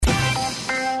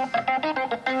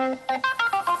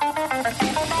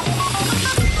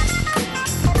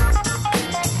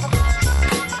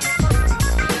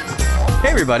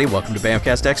everybody. Welcome to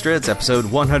Bamcast Extra. It's episode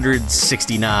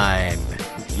 169.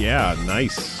 Yeah,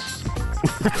 nice.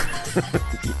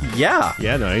 Yeah.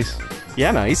 Yeah, nice. Yeah,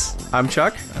 nice. I'm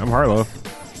Chuck. I'm Harlow.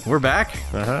 We're back.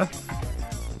 Uh-huh.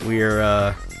 We're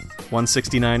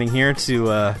 169ing here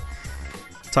to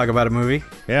talk about a movie.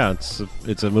 Yeah,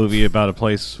 it's a movie about a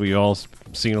place we all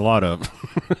seen a lot of.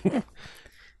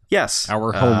 Yes.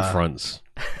 Our home fronts.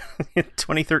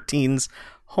 2013's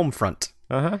Homefront.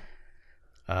 Uh-huh.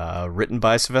 Written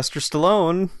by Sylvester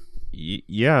Stallone.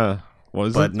 Yeah.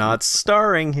 But not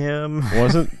starring him.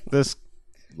 Wasn't this,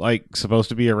 like, supposed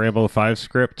to be a Rambo 5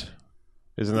 script?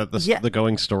 Isn't that the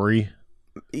going story?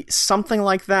 Something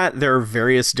like that. There are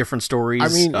various different stories. I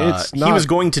mean, it's not... He was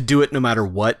going to do it no matter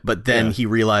what, but then he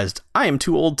realized, I am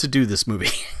too old to do this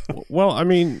movie. Well, I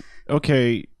mean,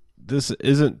 okay, this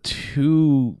isn't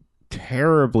too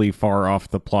terribly far off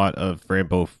the plot of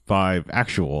Rambo 5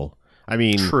 actual. I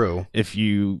mean, true. If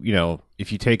you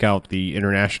take out the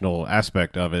international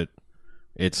aspect of it,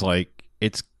 it's like,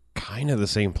 it's kind of the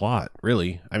same plot,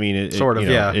 really. I mean, it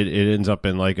ends up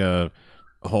in like a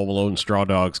Home Alone Straw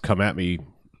Dogs Come At Me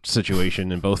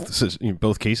situation in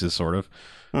both cases, sort of.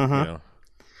 Mm-hmm. You know.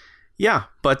 Yeah,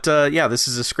 but this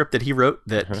is a script that he wrote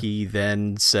that he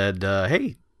then said,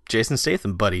 hey, Jason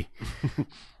Statham, buddy.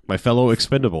 My fellow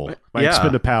expendable. My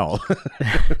expendapal.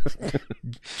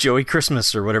 Joey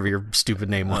Christmas, or whatever your stupid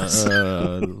name was.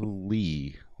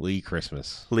 Lee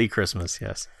Christmas. Lee Christmas,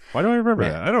 yes. Why do I remember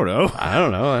that? I don't know. I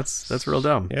don't know. That's real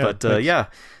dumb. Yeah, but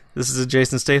this is a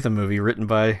Jason Statham movie written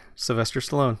by Sylvester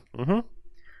Stallone. Mm-hmm.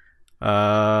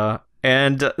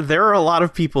 And there are a lot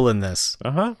of people in this.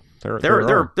 Uh-huh.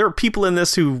 There are people in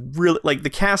this who really, like, the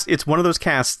cast. It's one of those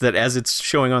casts that as it's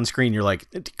showing on screen, you're like,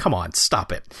 come on,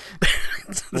 stop it.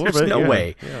 There's no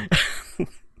way.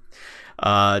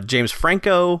 Yeah. James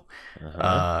Franco,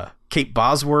 Kate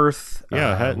Bosworth,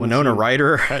 Winona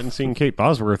Ryder. Hadn't seen Kate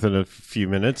Bosworth in a few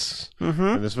minutes. Mm-hmm.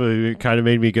 And this movie kind of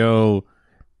made me go,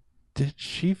 did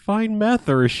she find meth,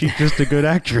 or is she just a good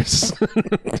actress?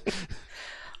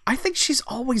 I think she's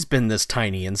always been this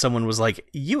tiny, and someone was like,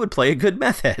 you would play a good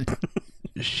meth head.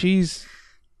 She's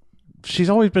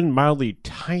always been mildly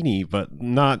tiny, but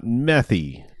not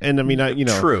methy. And I mean,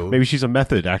 true. Maybe she's a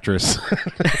method actress.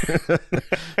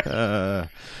 No,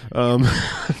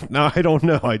 I don't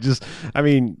know.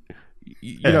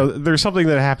 There's something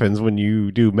that happens when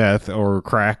you do meth or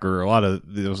crack or a lot of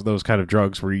those kind of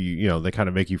drugs where they kind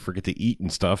of make you forget to eat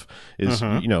and stuff. Is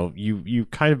you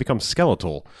kind of become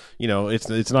skeletal.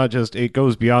 It's not just, it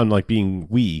goes beyond like being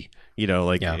wee.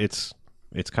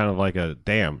 It's kind of like a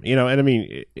damn. And I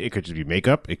mean, it could just be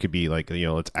makeup. It could be like,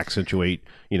 let's accentuate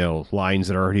lines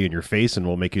that are already in your face and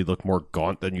will make you look more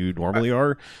gaunt than you normally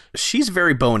are. She's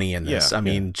very bony in this. I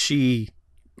mean, she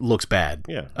looks bad.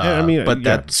 Yeah. But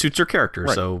that suits her character.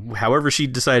 Right. So however she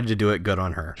decided to do it, good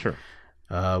on her. Sure.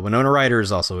 Winona Ryder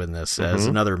is also in this as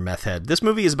another meth head. This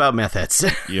movie is about meth heads.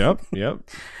 Yep.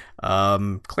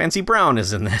 Clancy Brown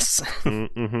is in this.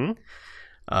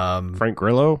 Mm-hmm. Frank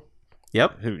Grillo.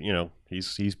 Yep. Who,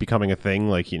 he's becoming a thing.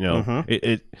 Like,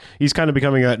 he's kind of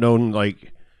becoming that known,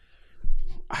 like,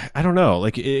 I don't know.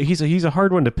 Like, he's a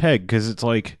hard one to peg, because it's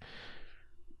like,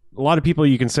 a lot of people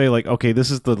you can say, like, okay,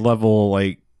 this is the level,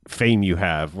 like, fame you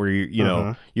have, where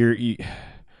you're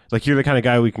the kind of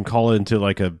guy we can call into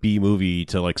like a B movie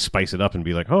to like spice it up and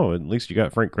be like, oh, at least you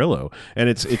got Frank Grillo. And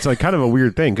it's like kind of a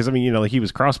weird thing, because I mean, like, he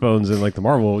was Crossbones in like the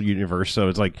Marvel universe, so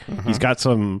it's like he's got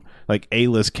some like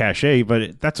A-list cachet,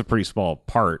 but that's a pretty small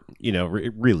part,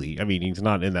 really. I mean, he's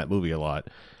not in that movie a lot.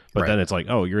 But then it's like,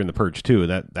 oh, you're in The Purge too,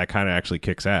 and that kind of actually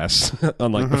kicks ass,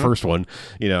 unlike the first one,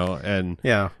 and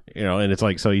and it's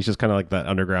like, so he's just kind of like that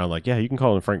underground, like, yeah, you can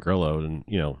call him Frank Grillo, and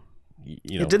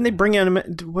didn't they bring him?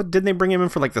 Didn't they bring him in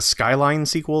for like the Skyline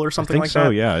sequel or something like that? I think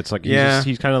so. Yeah, it's like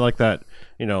he's kind of like that.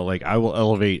 Like, I will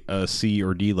elevate a C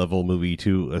or D level movie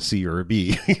to a C or a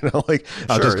B.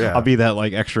 I'll be that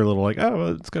like extra little, like,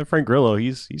 oh, it's got Frank Grillo.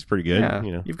 He's pretty good.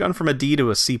 Yeah. You've gone from a D to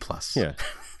a C plus. Yeah.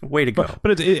 Way to go.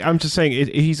 But I'm just saying,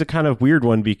 he's a kind of weird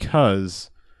one, because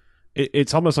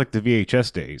it's almost like the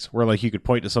VHS days, where like you could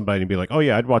point to somebody and be like, oh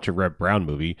yeah, I'd watch a Reb Brown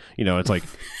movie. It's like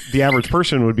the average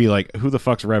person would be like, who the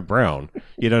fuck's Reb Brown?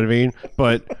 You know what I mean?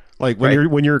 But like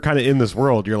when you're kind of in this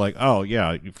world, you're like, oh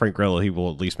yeah, Frank Grillo, he will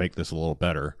at least make this a little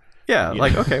better. Yeah,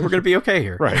 okay, we're gonna be okay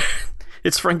here. Right.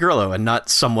 It's Frank Grillo and not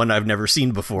someone I've never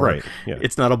seen before. Right. Yeah.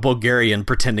 It's not a Bulgarian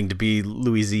pretending to be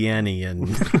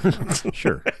Louisianian.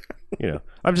 Sure.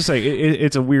 I'm just saying,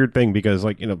 it's a weird thing, because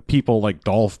like, people like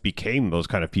Dolph became those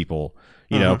kind of people,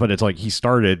 but it's like he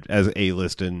started as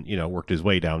A-list and, worked his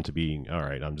way down to being, all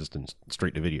right, I'm just in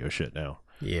straight to video shit now.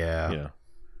 Yeah.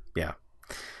 Yeah.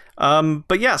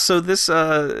 But yeah, so this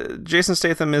Jason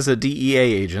Statham is a DEA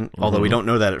agent, although we don't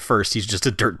know that at first. He's just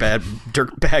a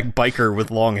dirtbag biker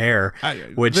with long hair.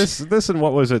 This and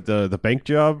what was it, the bank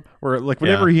job? Where like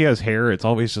whenever he has hair, it's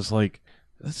always just like,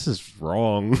 this is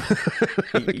wrong.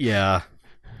 Yeah.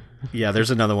 Yeah, there's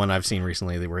another one I've seen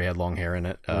recently where he had long hair in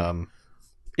it.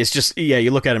 It's just,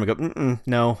 you look at him and go,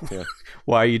 no,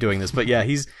 why are you doing this? But yeah,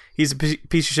 he's a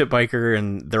piece of shit biker,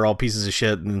 and they're all pieces of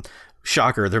shit, and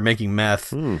shocker, they're making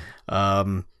meth.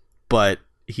 But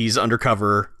he's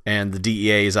undercover, and the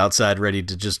DEA is outside ready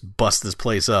to just bust this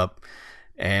place up.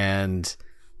 And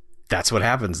that's what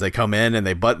happens. They come in, and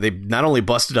they not only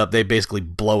bust it up, they basically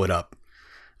blow it up.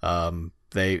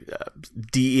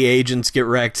 DEA agents get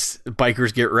wrecked,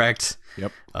 bikers get wrecked.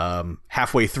 Yep.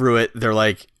 Halfway through it, they're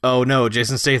like, "Oh no,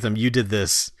 Jason Statham, you did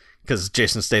this," because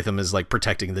Jason Statham is like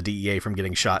protecting the DEA from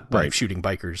getting shot by shooting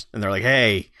bikers, and they're like,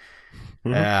 "Hey,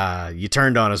 you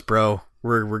turned on us, bro.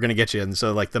 We're gonna get you." And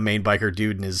so like the main biker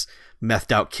dude and his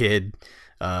methed out kid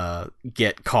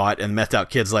get caught, and methed out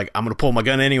kid's like, "I'm gonna pull my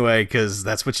gun anyway because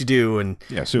that's what you do." And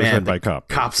suicide by cop.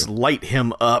 Cops light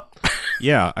him up.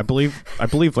 Yeah, I believe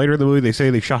later in the movie they say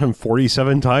they shot him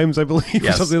 47 times, I believe,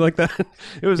 or something like that.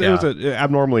 It was an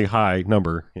abnormally high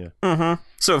number. Yeah.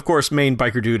 So of course, main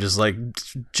biker dude is like,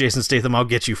 "Jason Statham, I'll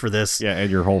get you for this." Yeah, and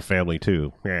your whole family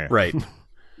too. Yeah. Right.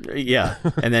 Yeah,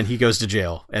 and then he goes to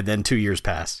jail, and then 2 years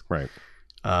pass. Right.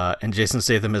 And Jason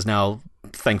Statham has now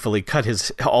thankfully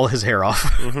cut all his hair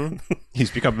off.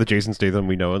 He's become the Jason Statham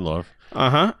we know and love.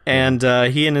 And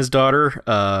he and his daughter,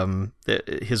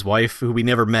 his wife, who we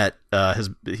never met,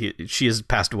 she has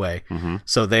passed away.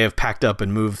 So they have packed up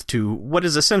and moved to what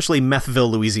is essentially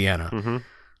Methville, Louisiana.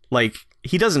 Like,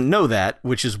 he doesn't know that,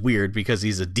 which is weird because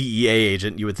he's a DEA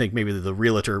agent. You would think maybe the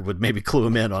realtor would maybe clue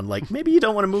him in on, like, maybe you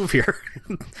don't want to move here.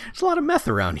 There's a lot of meth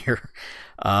around here.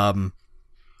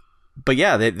 But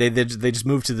yeah, they just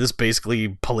moved to this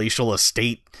basically palatial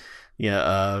estate,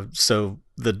 so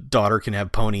the daughter can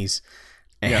have ponies.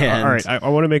 And... all right, I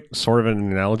want to make sort of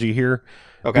an analogy here,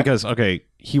 because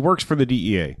he works for the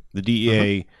DEA. The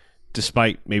DEA,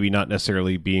 despite maybe not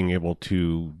necessarily being able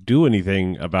to do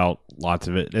anything about lots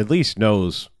of it, at least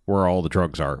knows where all the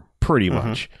drugs are. Pretty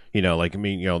much, they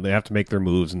have to make their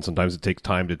moves, and sometimes it takes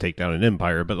time to take down an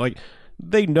empire. But like,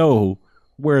 they know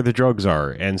where the drugs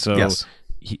are, and so. Yes.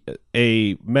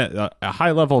 A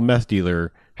high-level meth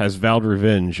dealer has vowed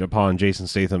revenge upon Jason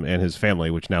Statham and his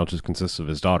family, which now just consists of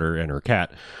his daughter and her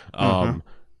cat.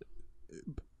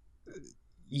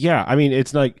 Yeah, I mean,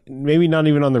 it's like maybe not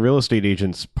even on the real estate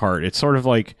agent's part. It's sort of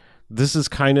like this is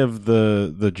kind of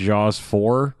the Jaws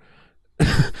 4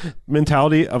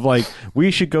 mentality of like, we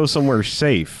should go somewhere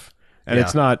safe, and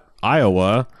it's not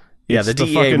Iowa. Yeah, the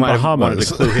DEA might have wanted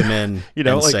to clue him in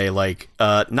and say, like,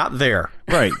 not there.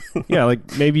 Right. Yeah,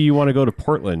 like, maybe you want to go to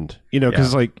Portland,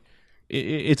 because, like,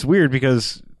 it's weird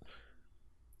because...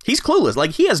 He's clueless.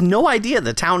 Like, he has no idea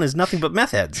the town is nothing but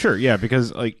meth heads. Sure, yeah,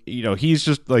 because, like, he's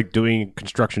just, like, doing a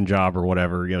construction job or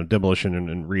whatever, demolition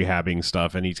and rehabbing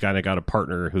stuff, and he's kind of got a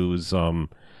partner who's,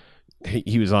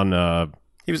 he was on...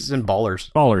 He was in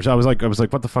Ballers. Ballers. I was like,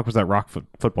 what the fuck was that rock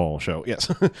football show? Yes.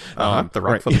 The rock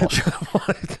football show.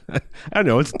 I don't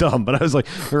know. It's dumb, but I was like,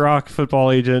 the rock football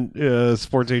agent,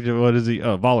 sports agent. What is he?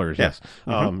 Ballers. Yes.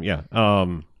 I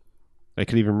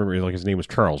could even remember, like, his name was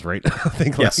Charles, right? I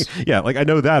think. Like, yes. Yeah. Like, I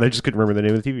know that. I just couldn't remember the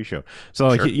name of the TV show. So,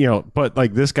 like, but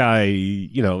like this guy,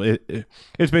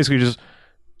 it's basically just.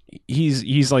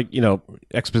 He's like,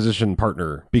 exposition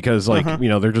partner, because like,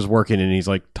 they're just working and he's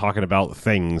like talking about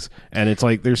things, and it's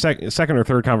like their second or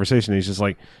third conversation, he's just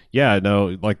like, yeah,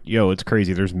 no, like, it's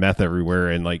crazy. There's meth everywhere.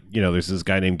 And like, there's this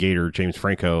guy named Gator, James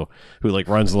Franco, who like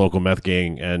runs the local meth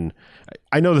gang. And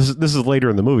I know this is later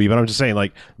in the movie, but I'm just saying,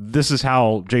 like, this is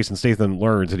how Jason Statham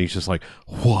learns. And he's just like,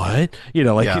 what?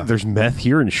 There's meth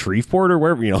here in Shreveport or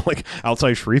wherever, like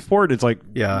outside Shreveport. It's like,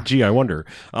 gee, I wonder.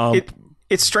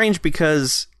 It's strange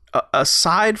because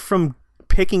aside from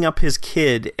picking up his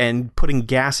kid and putting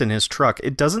gas in his truck,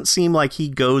 it doesn't seem like he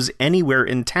goes anywhere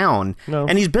in town. No.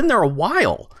 And he's been there a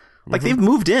while. Like, they've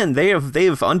moved in.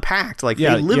 They've unpacked. Like,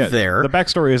 they live there. The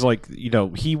backstory is like,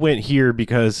 he went here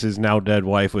because his now dead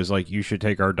wife was like, you should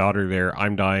take our daughter there.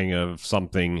 I'm dying of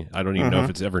something. I don't even know if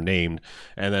it's ever named.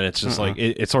 And then it's just like,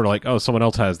 it's sort of like, oh, someone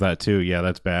else has that too. Yeah,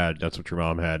 that's bad. That's what your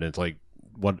mom had. And it's like,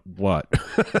 what? But,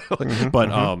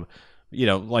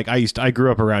 like I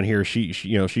grew up around here. She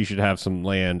should have some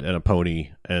land and a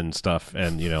pony and stuff,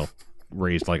 and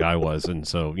raised like I was, and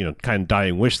so kind of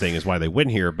dying wish thing is why they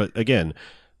went here. But again,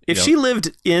 if she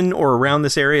lived in or around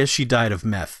this area, she died of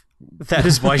meth. That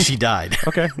is why she died.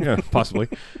 Okay, yeah, possibly.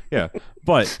 Yeah.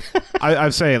 But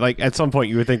I'm saying, like, at some point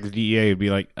you would think the DEA would be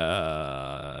like,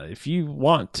 if you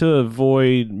want to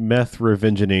avoid meth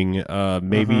revengeing,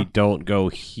 maybe don't go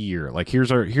here. Like,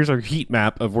 here's our heat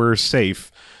map of where it's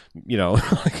safe. You know,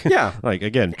 like, yeah. Like,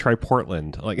 again, try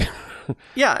Portland. Like,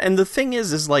 yeah, and the thing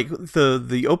is like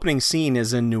the opening scene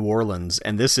is in New Orleans,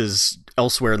 and this is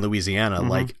elsewhere in Louisiana.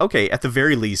 Like, okay, at the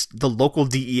very least, the local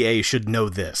DEA should know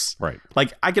this. Right.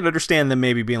 Like, I can understand them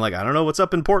maybe being like, I don't know what's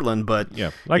up in Portland, but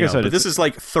yeah, like I said, but this is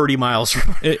like 30 miles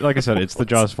from. Like I said, it's the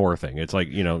Jaws 4 thing. It's like,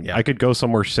 I could go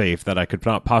somewhere safe that I could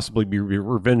not possibly be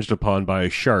revenged upon by a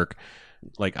shark.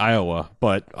 Like Iowa,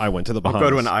 but I went to the Bahamas. I'll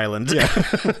go to an island. Yeah.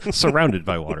 Surrounded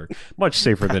by water. Much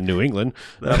safer than New England.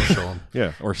 That'll show them.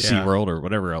 Yeah, or SeaWorld or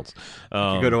whatever else.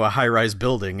 Go to a high-rise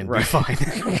building and be fine.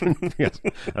 Yes.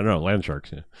 I don't know, land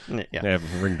sharks. Yeah. They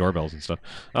have Ring doorbells and stuff.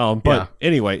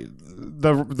 Anyway,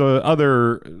 the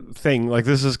other thing, like,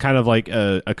 this is kind of like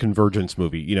a convergence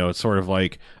movie. It's sort of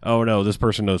like, oh no, this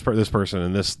person knows this person,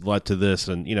 and this led to this,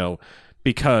 and,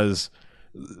 because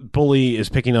bully is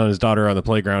picking on his daughter on the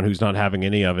playground who's not having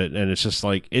any of it, and it's just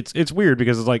like it's weird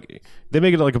because it's like they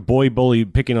make it like a boy bully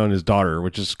picking on his daughter,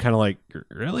 which is kind of like,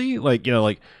 really, like,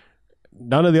 like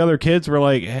none of the other kids were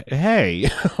like, hey.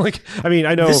 Like, I mean,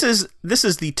 I know this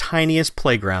is the tiniest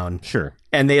playground, sure,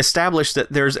 and they established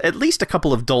that there's at least a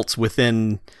couple of adults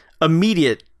within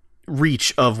immediate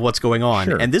reach of what's going on,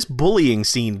 sure. And this bullying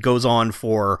scene goes on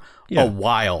for a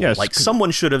while. Yes, like,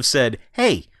 someone should have said,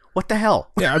 hey, what the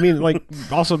hell? Yeah, I mean, like,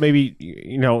 also maybe,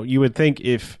 you would think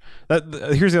if that.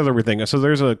 Here's the other weird thing. So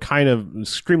there's a kind of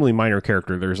extremely minor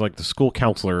character. There's like the school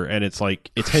counselor, and it's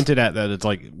like it's hinted at that it's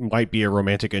like might be a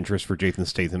romantic interest for Jason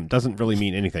Statham. Doesn't really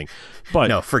mean anything. But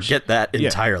no, forget that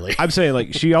entirely. I'm saying,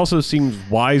 like, she also seems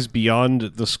wise beyond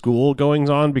the school goings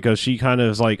on, because she kind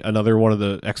of is like another one of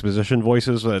the exposition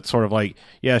voices that's sort of like,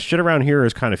 yeah, shit around here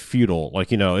is kind of futile.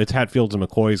 Like, it's Hatfields and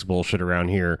McCoy's bullshit around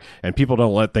here, and people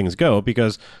don't let things go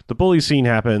because the bully scene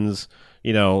happens.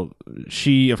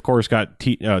 She, of course, got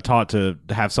taught to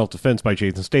have self-defense by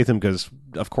Jason Statham because,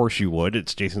 of course, you would.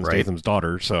 It's Jason Statham's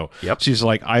daughter. So she's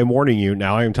like, I'm warning you.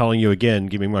 Now I am telling you again.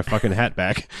 Give me my fucking hat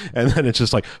back. And then it's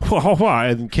just like, wah, wah, wah,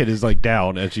 and the kid is like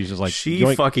down. And she's just like... She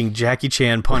fucking Jackie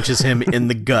Chan punches him in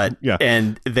the gut. Yeah.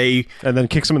 And then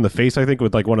kicks him in the face, I think,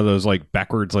 with like one of those like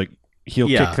backwards like heel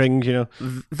kick things,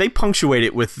 They punctuate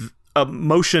it with... a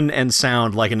motion and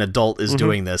sound like an adult is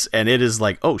doing this, and it is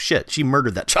like, oh shit, she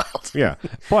murdered that child. Yeah,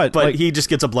 but like, he just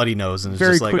gets a bloody nose, and it's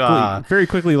just like, very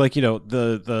quickly, like,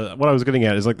 the what I was getting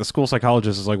at is like the school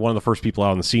psychologist is like one of the first people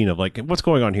out on the scene of like, what's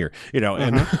going on here,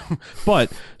 and but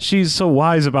she's so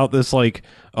wise about this, like,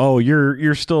 oh,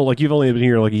 you're still, like, you've only been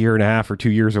here like a year and a half or 2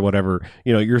 years or whatever,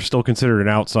 you're still considered an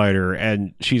outsider,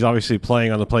 and she's obviously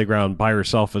playing on the playground by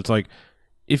herself. It's like,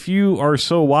 if you are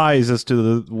so wise as to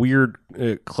the weird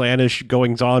clannish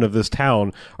goings-on of this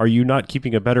town, are you not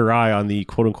keeping a better eye on the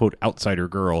quote-unquote outsider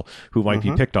girl who might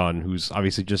be picked on, who's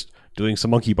obviously just doing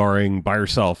some monkey barring by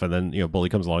herself, and then, bully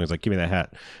comes along and is like, give me that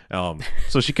hat.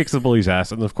 So she kicks the bully's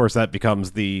ass, and of course that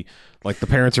becomes the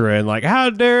parents are in, like, how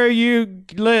dare you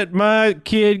let my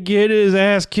kid get his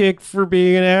ass kicked for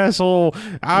being an asshole.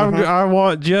 I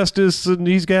want justice, and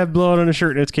he's got blood on his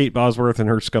shirt, and it's Kate Bosworth and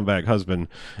her scumbag husband.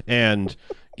 And...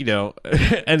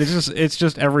 and it's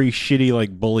just every shitty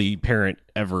like bully parent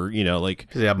ever,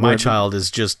 my child is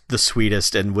just the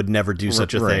sweetest and would never do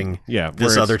such a thing. Yeah,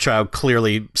 this other child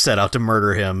clearly set out to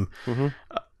murder him,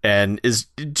 and is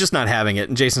just not having it.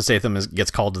 And Jason Statham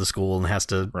gets called to the school and has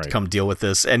to come deal with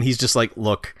this. And he's just like,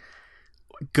 look,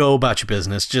 go about your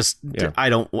business. Just I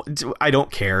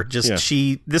don't care. Just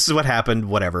this is what happened.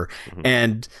 Whatever.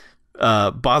 And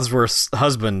Bosworth's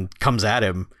husband comes at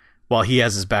him while he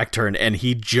has his back turned, and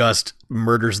he just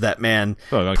murders that man,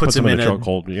 puts him in a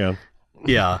chokehold.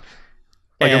 Yeah.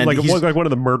 Like one of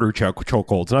the murder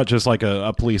chokeholds, not just like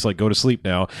a police like go to sleep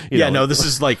now. This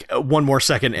is like one more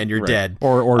second and you're dead.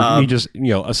 Or you just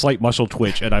a slight muscle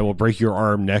twitch and I will break your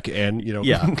arm, neck, and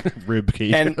rib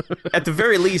cage. And at the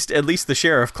very least, the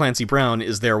sheriff Clancy Brown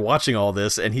is there watching all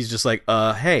this, and he's just like,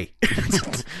 hey,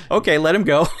 okay, let him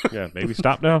go. Yeah, maybe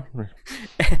stop now.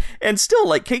 And still,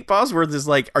 like, Kate Bosworth is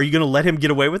like, are you going to let him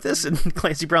get away with this? And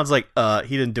Clancy Brown's like,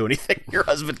 he didn't do anything. Your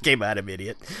husband came at him,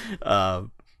 idiot.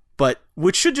 But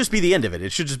which should just be the end of it.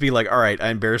 It should just be like, all right, I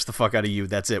embarrassed the fuck out of you.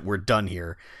 That's it. We're done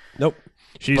here. Nope.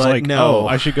 She's like, no,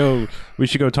 we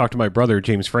should go talk to my brother,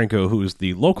 James Franco, who is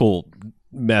the local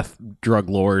meth drug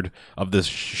lord of this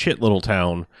shit little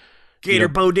town. Gator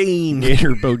Bodine,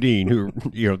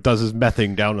 who does his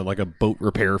mething down in like a boat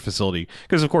repair facility.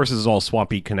 Because, of course, this is all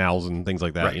swampy canals and things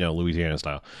like that, Louisiana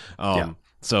style.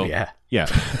 So Yeah.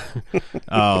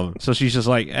 So she's just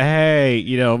like, hey,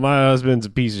 you know, my husband's a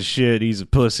piece of shit. He's a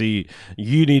pussy.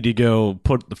 You need to go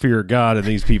put the fear of God in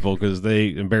these people because they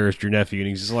embarrassed your nephew. And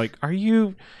he's just like, are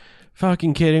you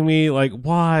fucking kidding me? Like,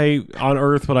 why on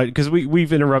earth would I? Because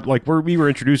we've interrupted, like, we were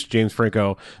introduced to James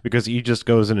Franco because he just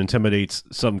goes and intimidates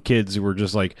some kids who were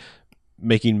just like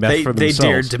making meth for themselves. They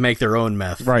dared to make their own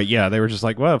meth. Right, yeah. They were just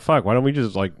like, well, fuck, why don't we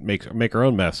just like make our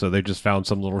own meth? So they just found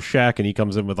some little shack and he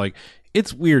comes in with like,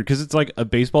 it's weird because it's like a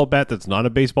baseball bat that's not a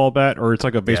baseball bat, or it's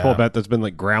like a baseball bat that's been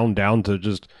like ground down to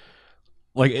just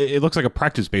like it looks like a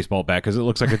practice baseball bat because it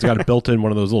looks like it's got a built-in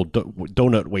one of those little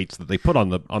donut weights that they put on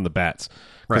the bats.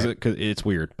 Right. Cause it's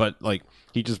weird, but like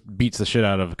he just beats the shit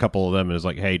out of a couple of them and is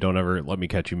like, hey, don't ever let me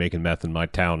catch you making meth in my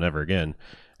town ever again.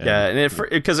 And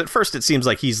because at first it seems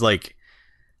like he's like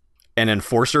an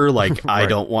enforcer, like right. I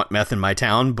don't want meth in my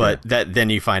town, but then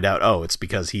you find out, oh, it's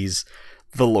because he's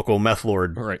the local meth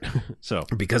lord, right? So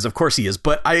because of course he is,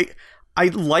 but I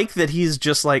like that he's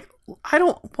just like,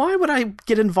 why would I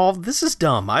get involved? This is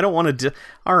dumb. I don't want to do.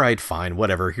 All right, fine,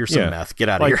 whatever. Here's some meth. Get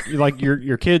out of here. Like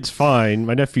your kid's fine.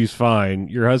 My nephew's fine.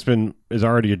 Your husband is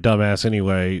already a dumbass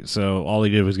anyway. So all he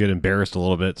did was get embarrassed a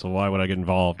little bit. So why would I get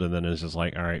involved? And then it's just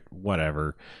like, all right,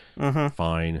 whatever,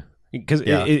 fine. Because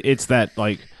it's that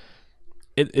like.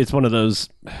 It's one of those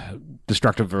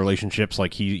destructive relationships.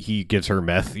 Like he gives her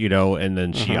meth, you know, and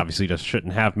then she obviously just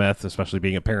shouldn't have meth, especially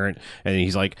being a parent. And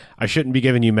he's like, I shouldn't be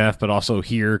giving you meth, but also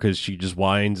here because she just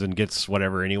whines and gets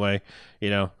whatever anyway, you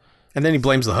know. And then he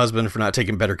blames the husband for not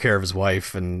taking better care of his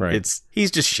wife, and he's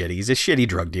just shitty. He's a shitty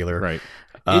drug dealer, right?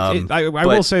 I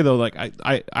will say though, like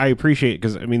I appreciate,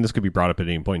 because I mean this could be brought up at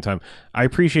any point in time. I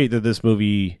appreciate that this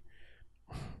movie.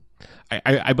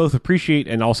 I both appreciate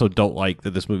and also don't like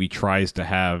that this movie tries to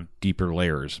have deeper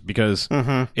layers, because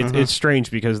it's strange,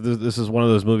 because this is one of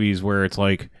those movies where it's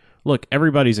like, look,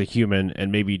 everybody's a human and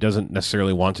maybe doesn't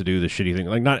necessarily want to do the shitty thing.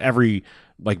 Like not every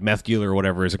like meth dealer or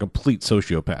whatever is a complete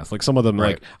sociopath. Like some of them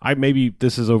like, maybe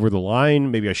this is over the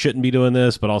line. Maybe I shouldn't be doing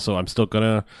this, but also I'm still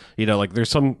gonna, you know, like there's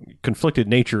some conflicted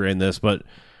nature in this, but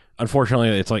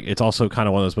unfortunately it's like, it's also kind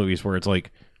of one of those movies where it's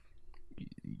like,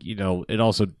 you know, it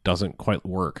also doesn't quite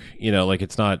work, you know, like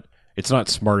it's not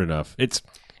smart enough. It's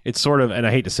sort of, and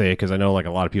I hate to say it because I know like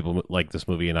a lot of people like this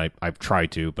movie and I've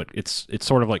tried to, but it's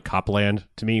sort of like Copland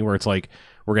to me, where it's like,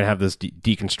 we're going to have this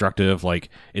deconstructive, like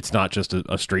it's not just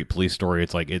a straight police story.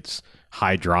 It's like, it's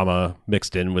high drama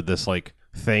mixed in with this like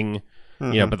thing,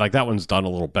 you know, but like that one's done a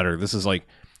little better. This is like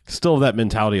still that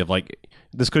mentality of like,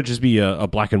 this could just be a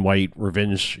black and white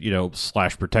revenge, you know,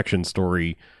 / protection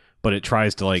story, but it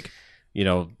tries to like, you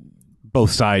know,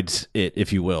 both sides,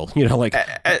 if you will, you know, like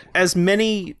as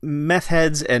many meth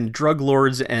heads and drug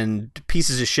lords and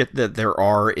pieces of shit that there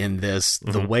are in this,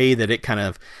 the way that it kind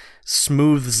of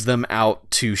smooths them out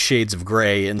to shades of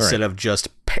gray instead of just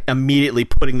immediately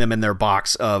putting them in their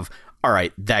box of, all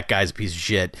right, that guy's a piece of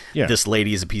shit. Yeah. This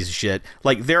lady is a piece of shit.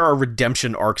 Like there are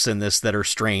redemption arcs in this that are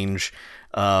strange.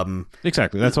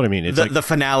 Exactly. That's what I mean. It's the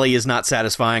finale is not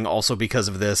satisfying also because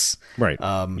of this. Right.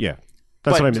 Yeah.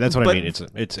 That's what I mean. That's what I mean.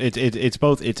 It's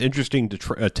both. It's interesting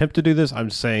to attempt to do this. I'm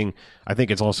saying I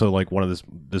think it's also like one of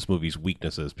this movie's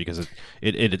weaknesses, because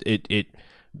it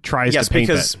tries to paint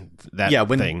that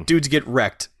when thing. Dudes get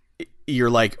wrecked,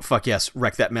 you're like, fuck yes,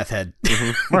 wreck that meth head.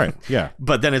 Right. Yeah.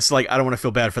 But then it's like, I don't want to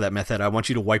feel bad for that meth head. I want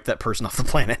you to wipe that person off the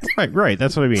planet. Right.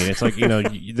 That's what I mean. It's like, you know,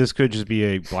 this could just be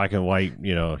a black and white,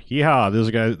 you know,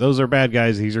 those are bad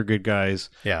guys, these are good guys.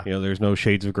 Yeah. You know, there's no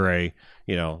shades of gray,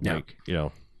 you know, like, you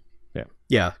know.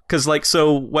 Yeah, because like,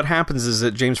 so what happens is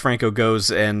that James Franco goes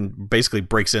and basically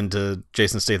breaks into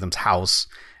Jason Statham's house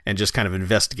and just kind of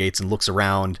investigates and looks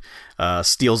around,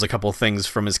 steals a couple things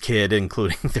from his kid,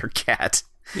 including their cat.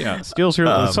 Yeah, steals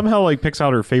her, somehow like picks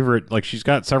out her favorite, like she's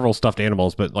got several stuffed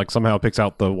animals, but like somehow picks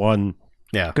out the one.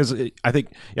 Yeah. Because I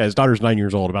think, his daughter's 9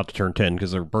 years old, about to turn 10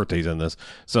 because their birthday's in this.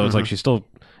 So it's like she's still,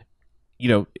 you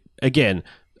know, again,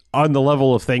 on the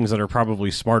level of things that are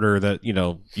probably smarter that, you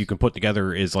know, you can put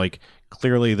together, is like,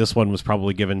 clearly this one was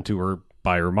probably given to her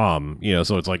by her mom, you know,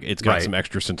 so it's like, it's got some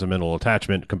extra sentimental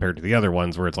attachment compared to the other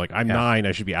ones where it's like, I'm 9,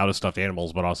 I should be out of stuffed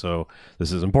animals, but also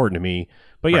this is important to me.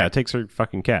 But it takes her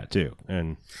fucking cat too.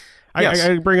 And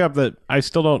I bring up that I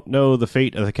still don't know the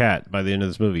fate of the cat by the end of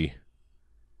this movie.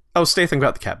 Oh, Statham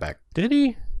got the cat back. Did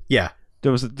he? Yeah.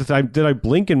 Did I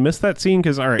blink and miss that scene?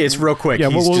 Because all right, it's real quick. Yeah,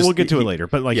 we'll get to it later.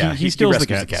 But like, he steals the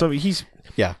cat, so he's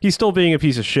still being a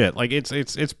piece of shit. Like it's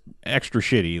extra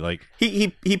shitty. Like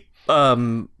he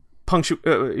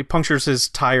punctures his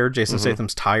tire, Jason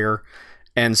Statham's tire,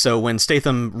 And so when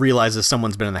Statham realizes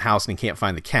someone's been in the house and he can't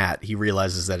find the cat, he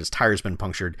realizes that his tire's been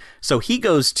punctured. So he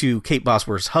goes to Kate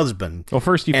Bosworth's husband. Well,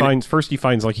 first he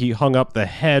finds like he hung up the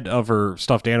head of her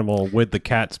stuffed animal with the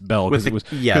cat's bell because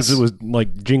it was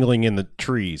like jingling in the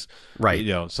trees. Right.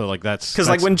 You know, so like that's because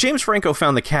like when James Franco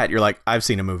found the cat, you're like, I've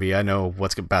seen a movie. I know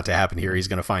what's about to happen here. He's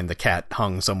going to find the cat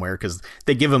hung somewhere because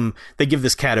they give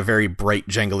this cat a very bright,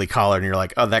 jangly collar, and you're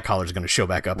like, oh, that collar's going to show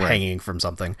back up hanging from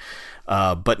something.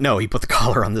 But no, he put the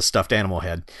collar on this stuffed animal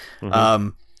head. Mm-hmm.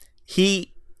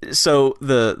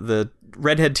 The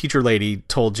redhead teacher lady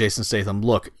told Jason Statham,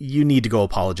 look, you need to go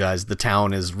apologize. The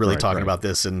town is really talking about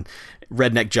this, and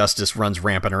redneck justice runs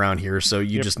rampant around here, so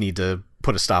you just need to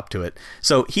put a stop to it.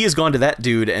 So he has gone to that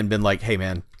dude and been like, hey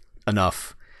man,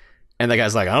 enough. And the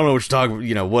guy's like, I don't know what you're talking about,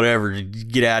 you know, whatever,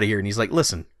 get out of here. And he's like,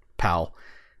 listen, pal,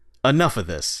 enough of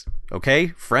this, okay?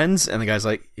 Friends? And the guy's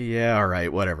like, yeah, all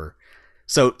right, whatever.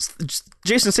 So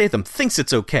Jason Statham thinks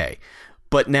it's okay.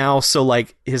 But now, so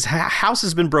like his house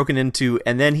has been broken into,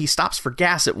 and then he stops for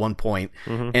gas at one point,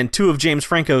 and two of James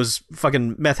Franco's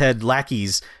fucking meth head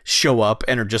lackeys show up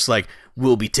and are just like,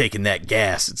 we'll be taking that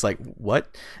gas. It's like,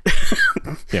 what?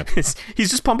 Yeah. He's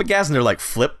just pumping gas, and they're like,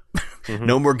 flip,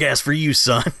 no more gas for you,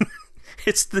 son.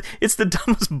 It's the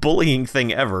dumbest bullying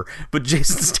thing ever, but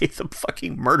Jason Statham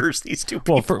fucking murders these two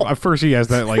people. Well, at first he has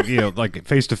that like, you know, like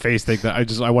face to face thing that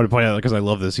I want to point out because I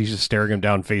love this. He's just staring him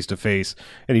down face to face,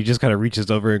 and he just kind of reaches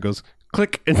over and goes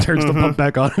click and turns the pump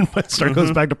back on, and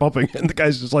goes back to pumping, and the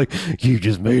guy's just like, you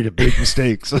just made a big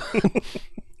mistake.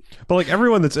 But like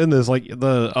everyone that's in this, like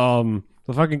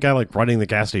the fucking guy like running the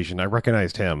gas station, I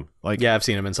recognized him. Like, yeah, I've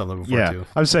seen him in something before too.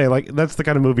 I'm saying like that's the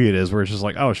kind of movie it is where it's just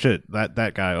like, oh shit,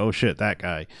 that guy, oh shit, that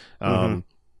guy.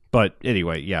 But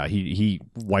anyway, yeah, he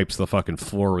wipes the fucking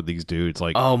floor with these dudes.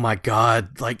 Like, oh my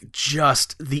god, like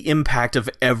just the impact of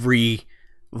every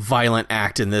violent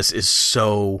act in this is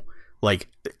so like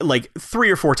 3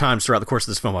 or 4 times throughout the course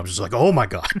of this film, I was just like, oh my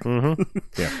god.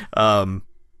 Yeah.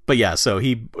 But yeah, so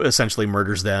he essentially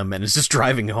murders them and is just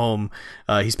driving home.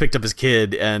 He's picked up his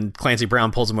kid, and Clancy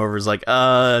Brown pulls him over. Is like,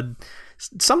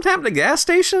 something happened at the gas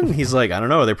station? He's like, I don't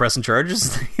know. Are they pressing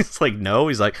charges? He's like, no.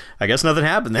 He's like, I guess nothing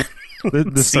happened then.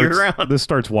 This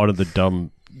starts one of the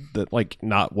dumb, that like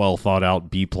not well thought out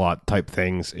B plot type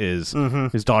things. Is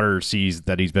his daughter sees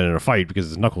that he's been in a fight because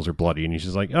his knuckles are bloody, and he's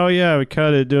just like, oh yeah, we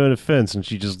cut it doing a fence, and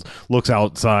she just looks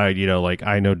outside, you know, like,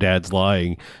 I know Dad's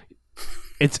lying.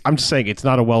 I'm just saying it's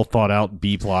not a well thought out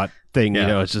B plot thing, you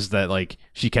know. It's just that like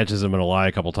she catches him in a lie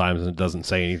a couple times and it doesn't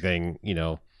say anything, you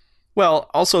know. Well,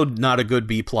 also not a good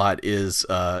B plot is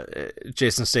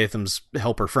Jason Statham's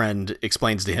helper friend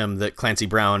explains to him that Clancy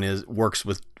Brown works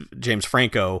with James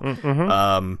Franco,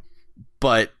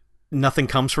 but nothing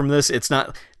comes from this.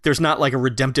 There's not like a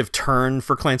redemptive turn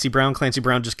for Clancy Brown. Clancy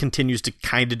Brown just continues to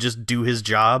kind of just do his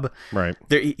job. Right.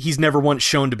 He's never once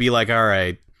shown to be like, all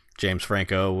right, James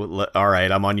Franco, all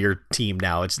right, I'm on your team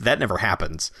now. That never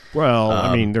happens. Well,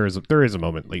 I mean, there is a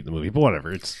moment late in the movie, but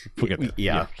whatever. Forget that.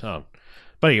 Yeah.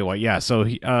 But anyway, yeah. So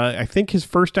I think his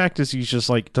first act is he's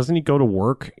just like, doesn't he go to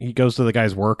work? He goes to the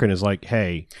guy's work and is like,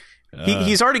 hey,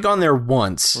 he's already gone there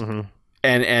once,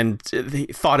 and he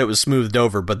thought it was smoothed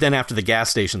over. But then after the gas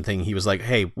station thing, he was like,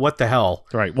 hey, what the hell?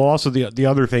 Right. Well, also the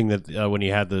other thing that when he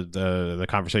had the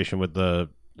conversation with the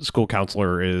school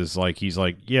counselor is like, he's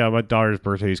like, yeah, my daughter's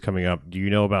birthday is coming up. Do you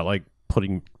know about like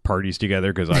putting parties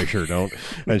together? Because I sure don't.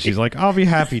 And she's like, I'll be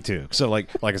happy to. So like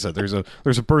I said, there's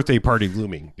a birthday party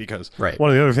looming because one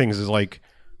of the other things is like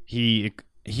he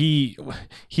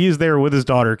is there with his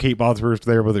daughter. Kate Bosworth's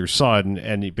there with her son,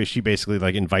 and she basically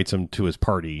like invites him to his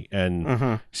party,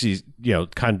 and she's, you know,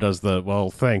 kind of does the,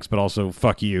 well, thanks, but also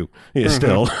fuck you.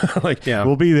 Still like,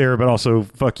 we'll be there, but also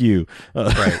fuck you.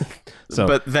 Right. So,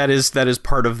 but that is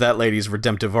part of that lady's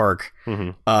redemptive arc.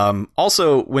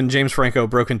 Also, when James Franco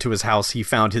broke into his house, he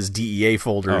found his DEA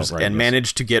folders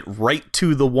managed to get right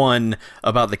to the one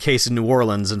about the case in New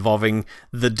Orleans involving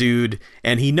the dude,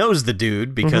 and he knows the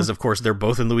dude because, of course, they're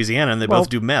both in Louisiana and they both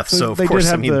do meth. So, of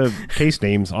course, they did have the case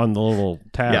names on the little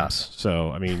tabs. Yeah.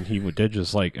 So, I mean, he did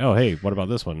just like, oh, hey, what about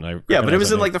this one? But it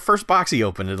was in like the first box he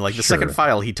opened, and like the second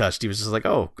file he touched, he was just like,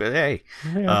 oh, hey.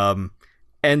 Yeah.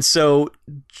 And so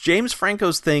James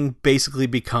Franco's thing basically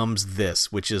becomes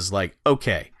this, which is like,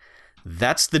 okay,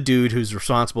 that's the dude who's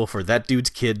responsible for that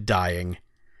dude's kid dying.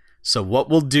 So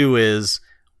what we'll do is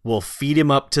we'll feed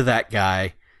him up to that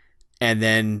guy, and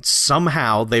then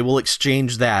somehow they will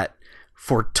exchange that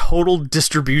for total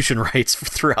distribution rights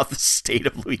throughout the state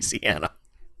of Louisiana.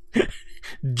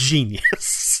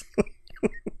 Genius.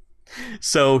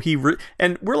 So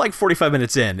and we're like 45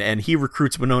 minutes in, and he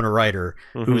recruits Winona Ryder,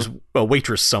 who's a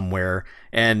waitress somewhere,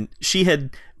 and she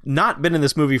had not been in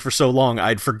this movie for so long,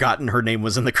 I'd forgotten her name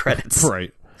was in the credits.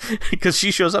 Right. Because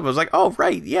she shows up, I was like, oh,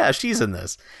 right, yeah, she's in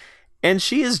this. And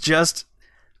she is just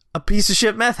a piece of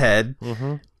shit meth head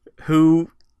who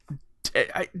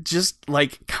just,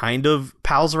 like, kind of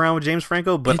pals around with James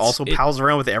Franco, but also pals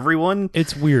around with everyone.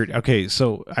 It's weird. Okay,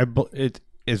 so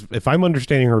if I'm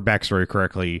understanding her backstory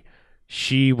correctly,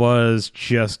 she was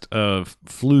just a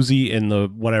floozy in the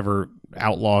whatever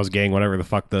Outlaws gang, whatever the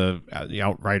fuck the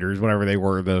Outriders, whatever they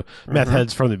were, the meth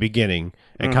heads from the beginning,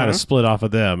 and kind of split off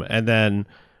of them, and then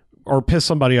or pissed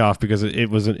somebody off because it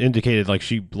was indicated like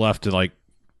she left to like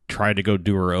try to go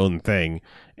do her own thing,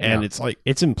 and it's like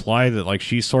it's implied that like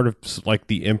she's sort of like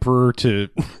the emperor to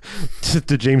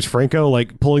James Franco,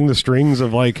 like pulling the strings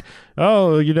of like,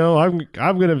 oh, you know, I'm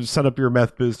gonna set up your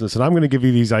meth business and I'm gonna give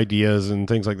you these ideas and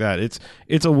things like that.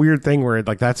 It's a weird thing where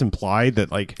like that's implied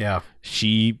that like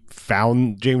she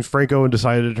found James Franco and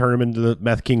decided to turn him into the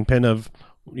meth kingpin of,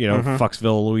 you know,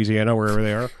 Foxville, Louisiana, wherever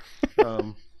they are.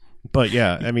 But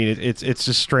yeah, I mean, it's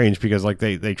just strange because like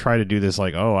they try to do this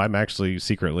like, oh, I'm actually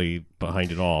secretly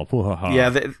behind it all. Yeah,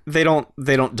 they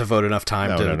don't devote enough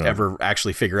time to ever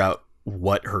actually figure out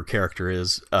what her character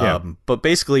is. But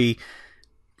basically,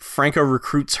 Franco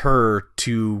recruits her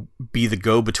to be the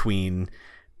go-between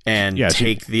and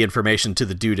take the information to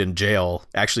the dude in jail.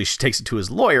 Actually, she takes it to his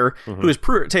lawyer, who is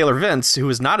Pruitt Taylor Vince, who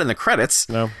is not in the credits.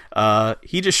 No.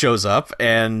 He just shows up,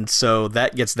 and so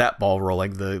that gets that ball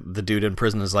rolling. The dude in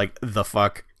prison is like, the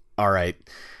fuck? All right,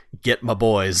 get my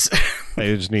boys.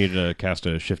 They just need to cast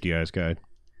a Shifty Eyes guy.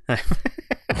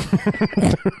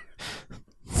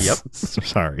 Yep.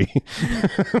 Sorry.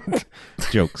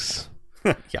 Jokes.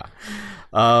 Yeah.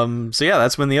 So yeah,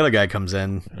 that's when the other guy comes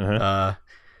in.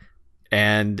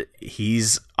 And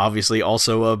he's obviously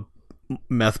also a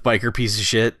meth biker piece of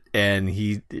shit, and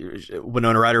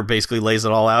Winona Ryder basically lays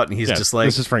it all out, and he's just like,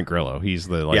 this is Frank Grillo. He's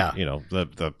the like, you know,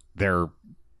 they're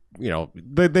you know,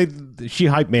 she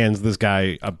hype mans this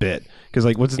guy a bit because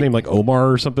like what's his name, like Omar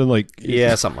or something, like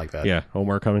something like that. Yeah,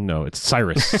 Omar coming. No, it's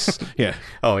Cyrus. Yeah.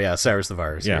 Oh yeah, Cyrus the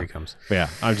Virus. Yeah. Here he comes. But yeah,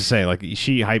 I'm just saying, like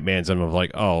she hype mans him of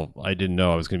like, oh, I didn't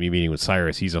know I was going to be meeting with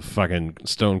Cyrus. He's a fucking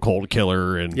stone cold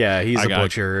killer, and he's a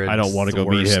butcher. I don't want to go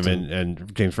meet him.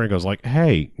 And James Franco's like,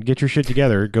 hey, get your shit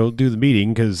together, go do the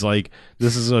meeting because like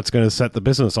this is what's going to set the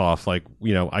business off. Like,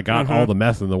 you know, I got all the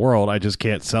meth in the world, I just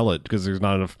can't sell it because there's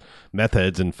not enough meth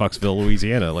heads in Foxville,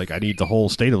 Louisiana. Like I need the whole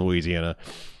state of Louisiana.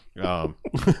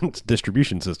 It's a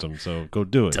distribution system, so go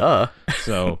do it. Duh.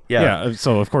 So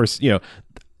so of course, you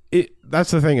know,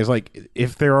 that's the thing is like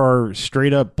if there are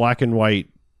straight up black and white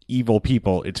evil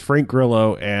people, it's Frank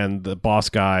Grillo and the boss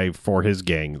guy for his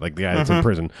gang, like the guy that's in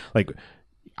prison. Like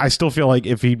I still feel like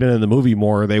if he'd been in the movie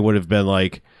more, they would have been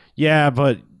like, yeah,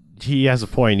 but he has a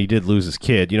point. He did lose his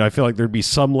kid. You know, I feel like there'd be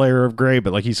some layer of gray,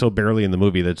 but like he's so barely in the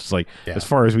movie that's just like, as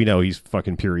far as we know, he's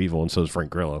fucking pure evil, and so is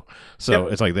Frank Grillo. So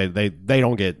it's like they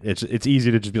don't get it's easy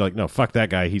to just be like, no, fuck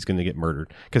that guy. He's going to get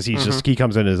murdered because he's just he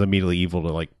comes in as immediately evil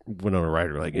to like Winona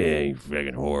Ryder, like, hey, you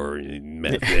fucking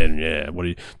whore, what do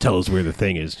you tell us where the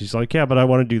thing is? She's like, yeah, but I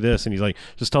want to do this, and he's like,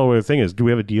 just tell her where the thing is. Do we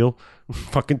have a deal?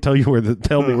 Fucking tell me where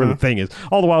the thing is.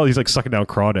 All the while he's like sucking down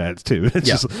crawdads too. It's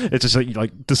just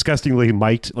like disgustingly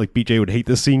mic'd. Like BJ would hate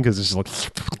this scene because it's just like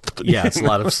it's a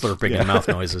lot of slurping and mouth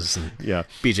noises. And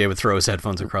BJ would throw his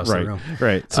headphones across the room.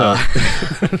 Right. So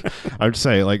I'm just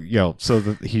saying, like, so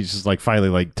he's just like finally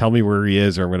like, tell me where he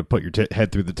is, or I'm going to put your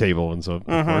head through the table. And so of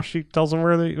course she tells him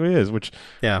where he is, which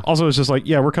also is just like,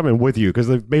 we're coming with you because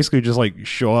they basically just like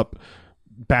show up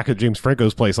back at James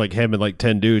Franco's place, like him and like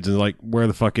 10 dudes, and like, where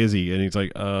the fuck is he? And he's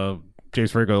like,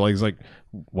 James Franco, like, he's like,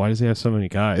 why does he have so many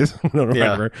guys?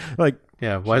 Like,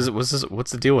 why is it?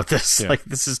 What's the deal with this? Like,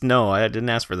 this is I didn't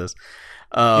ask for this.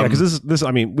 Because this.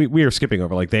 I mean, we are skipping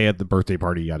over. Like, they had the birthday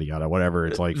party, yada yada, whatever.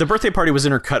 It's like the birthday party was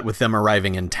intercut with them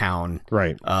arriving in town,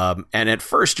 right? And at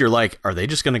first you're like, are they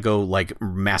just going to go like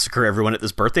massacre everyone at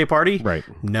this birthday party? Right?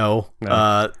 No.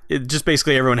 It just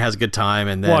basically everyone has a good time,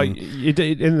 and then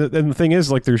and the thing is,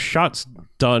 like, there's shots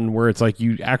done where it's like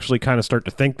you actually kind of start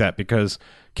to think that because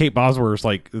Kate Bosworth's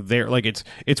like there, like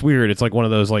it's weird. It's like one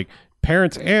of those like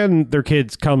parents and their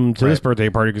kids come to this birthday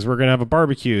party because we're gonna have a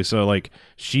barbecue, so like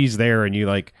she's there and you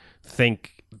like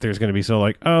think there's gonna be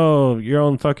like, oh, your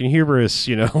own fucking hubris,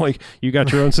 you know, like you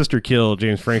got your own sister killed,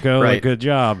 James Franco, like good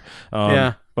job.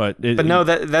 But no,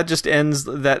 that just ends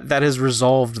that has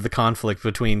resolved the conflict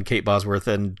between Kate Bosworth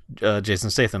and Jason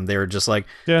Statham. They were just like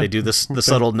they do the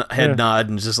subtle head nod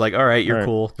and just like, all right, you're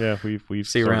cool. Yeah, we've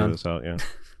see around this out. Yeah,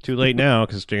 too late now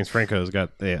because James Franco's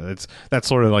got that's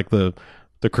sort of like the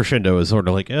the crescendo is sort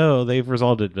of like, oh, they've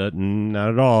resolved it, but not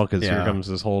at all, because here comes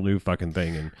this whole new fucking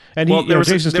thing. And well, there was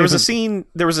a scene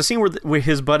where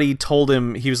his buddy told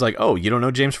him, he was like, oh, you don't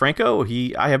know James Franco?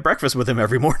 I have breakfast with him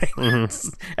every morning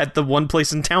at the one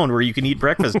place in town where you can eat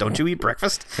breakfast. Don't you eat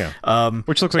breakfast? Yeah.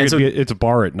 Which looks like it's a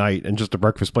bar at night and just a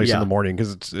breakfast place in the morning,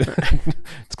 because it's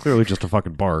it's clearly just a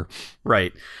fucking bar.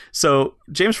 Right. So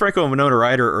James Franco and Winona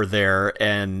Ryder are there,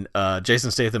 and Jason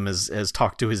Statham has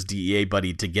talked to his DEA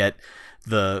buddy to get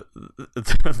the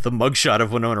mugshot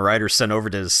of Winona Ryder sent over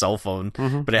to his cell phone,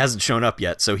 but it hasn't shown up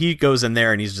yet. So he goes in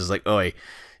there and he's just like, "Oi,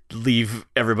 leave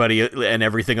everybody and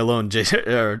everything alone." James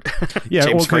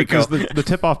Franco. Because the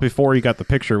tip off before he got the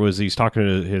picture was he's talking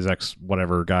to his ex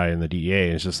whatever guy in the DEA,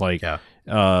 and it's just like,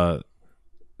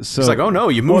 so it's like, oh no,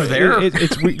 you moved there.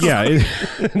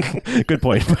 Good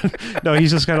point. But no,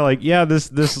 he's just kind of like,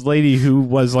 this lady who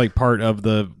was like part of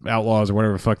the Outlaws or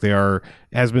whatever the fuck they are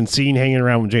has been seen hanging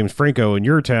around with James Franco in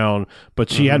your town,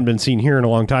 but she hadn't been seen here in a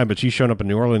long time. But she's shown up in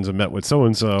New Orleans and met with so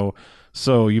and so.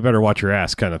 So you better watch your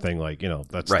ass, kind of thing. Like,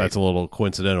 that's a little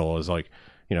coincidental. Is like,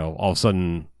 all of a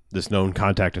sudden this known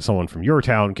contact of someone from your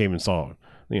town came and saw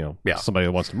somebody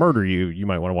that wants to murder you, you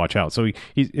might want to watch out. So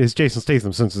his Jason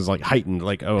Statham sense is like heightened,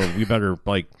 like, oh, we better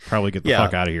like probably get the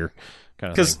fuck out of here,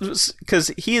 kind of thing. Because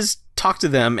he has talked to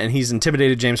them and he's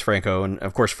intimidated James Franco, and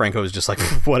of course Franco is just like,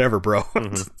 whatever, bro.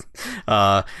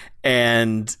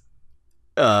 And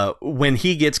when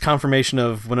he gets confirmation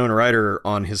of Winona Ryder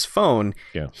on his phone,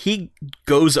 he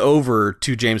goes over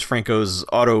to James Franco's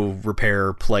auto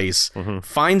repair place,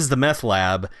 finds the meth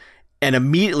lab, and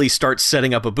immediately starts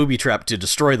setting up a booby trap to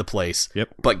destroy the place,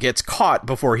 but gets caught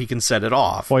before he can set it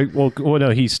off. Well,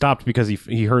 no, he stopped because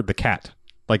he heard the cat.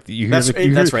 Like you hear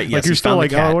that's right. Yes, like you're still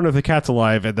like, oh, I wonder if the cat's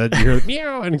alive, and then you hear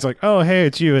meow, and he's like, oh, hey,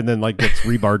 it's you, and then like gets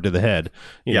rebarred to the head,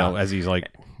 you know, as he's like,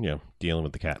 dealing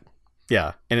with the cat.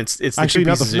 Yeah, and it's actually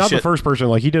not the first person.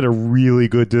 Like, he did a really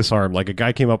good disarm. Like, a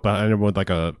guy came up behind him with like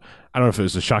I don't know if it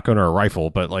was a shotgun or a rifle,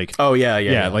 but like,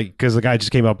 like, because the guy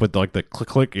just came up with like the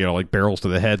click, like barrels to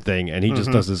the head thing, and he just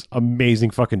does this amazing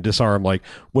fucking disarm, like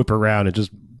whip around and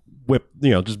just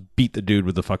just beat the dude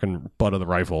with the fucking butt of the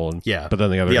rifle, and but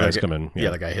then the other guys come in. The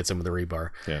other guy hits him with a rebar.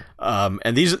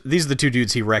 And these are the two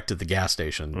dudes he wrecked at the gas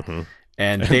station.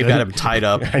 And they've got him tied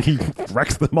up, and he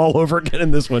wrecks them all over again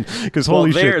in this one. Because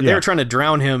they're trying to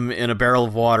drown him in a barrel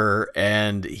of water,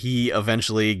 and he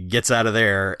eventually gets out of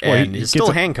there and is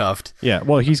still handcuffed. Yeah,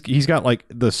 well, he's got like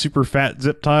the super fat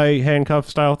zip tie handcuff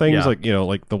style things, like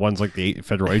like the ones like the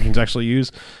federal agents actually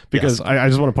use. Because I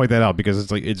just want to point that out, because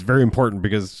it's like it's very important,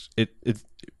 because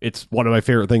it's one of my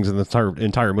favorite things in the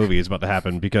entire movie is about to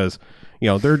happen, because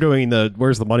they're doing the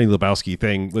where's the money Lebowski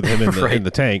thing with him in the in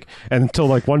the tank, and until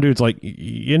like one dude's like,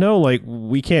 like,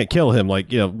 we can't kill him,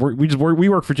 like, we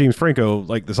work for James Franco,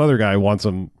 like this other guy wants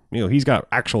him, he's got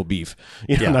actual beef,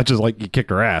 not just like you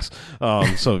kicked her ass,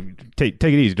 so take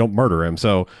it easy, don't murder him.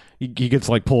 So he gets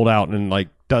like pulled out and like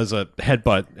does a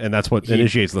headbutt, and that's what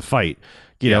initiates the fight,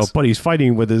 but he's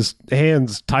fighting with his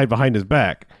hands tied behind his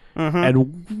back.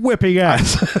 And whipping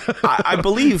ass. I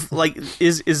believe, like,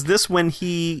 is this when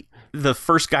the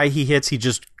first guy he hits, he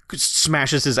just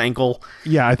smashes his ankle?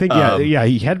 Yeah, I think, he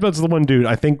headbutts the one dude,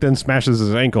 I think, then smashes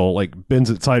his ankle, like, bends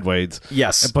it sideways.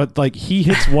 Yes. But, like, he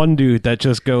hits one dude that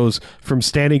just goes from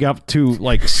standing up to,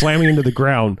 like, slamming into the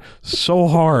ground so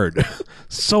hard.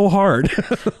 So hard.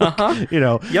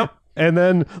 Yep. And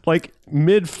then, like,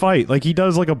 mid-fight, like, he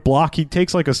does, like, a block. He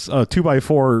takes, like, a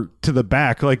 2x4 to the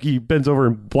back. Like, he bends over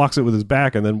and blocks it with his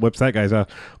back and then whips that guy's out.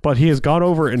 But he has gone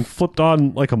over and flipped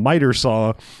on, like, a miter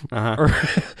saw.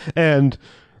 And,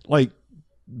 like,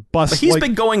 busts. But he's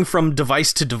been going from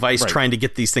device to device trying to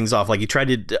get these things off. Like, he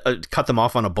tried to cut them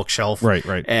off on a bookshelf.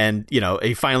 Right. And,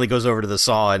 he finally goes over to the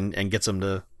saw and gets him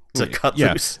to cut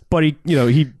loose. But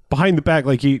he behind the back,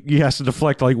 like he has to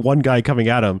deflect like one guy coming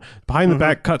at him. Behind the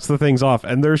back cuts the things off,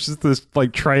 and there's just this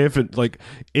like triumphant, like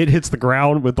it hits the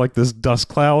ground with like this dust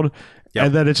cloud,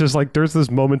 and then it's just like there's this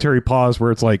momentary pause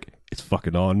where it's like it's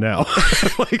fucking on now.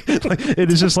 like it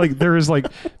is just like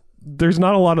there's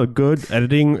not a lot of good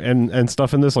editing and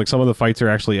stuff in this. Like, some of the fights are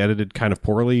actually edited kind of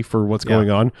poorly for what's going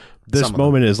on. This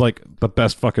moment is like the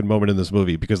best fucking moment in this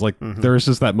movie, because like there's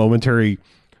just that momentary,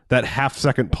 that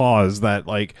half-second pause that,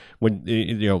 like, when,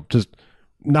 just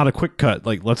not a quick cut.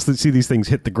 Like, let's see these things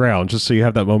hit the ground, just so you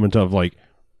have that moment of, like,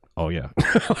 oh, yeah.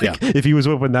 If he was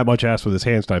whipping that much ass with his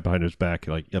hands tied behind his back,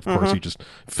 like, of course, he just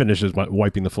finishes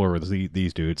wiping the floor with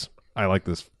these dudes. I like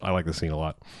this scene a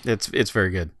lot. It's very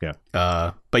good.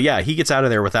 Yeah. But, yeah, he gets out of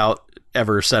there without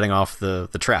ever setting off the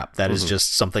trap. That is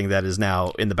just something that is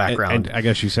now in the background. And I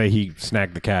guess you say he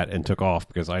snagged the cat and took off,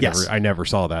 because I never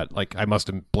saw that. Like, I must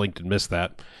have blinked and missed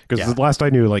that, because the last I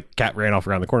knew, like, cat ran off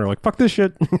around the corner like, fuck this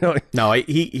shit. No,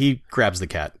 he grabs the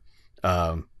cat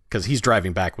because he's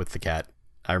driving back with the cat.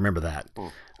 I remember that.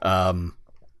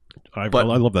 I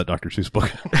love that Dr. Seuss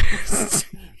book.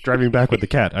 Driving back with the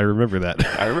cat. I remember that.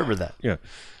 I remember that. Yeah.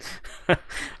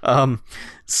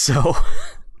 So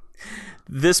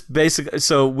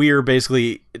we're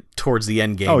basically towards the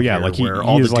end game. Oh yeah, here, like where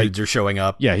all the dudes are showing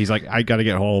up. Yeah, he's like, I got to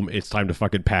get home. It's time to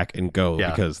fucking pack and go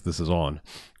because this is on.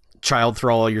 Child,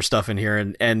 throw all your stuff in here,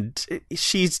 and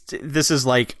this is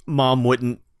like, mom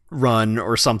wouldn't run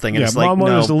or something. And it's mom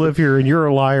like, wants to live here, and you're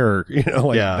a liar. All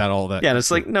that. Yeah, and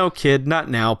it's like, no, kid, not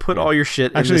now. Put all your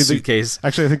shit in the suitcase.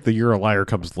 Actually, I think the "you're a liar"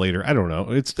 comes later. I don't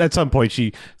know. It's at some point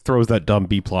she throws that dumb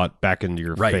B plot back into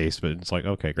your face, but it's like,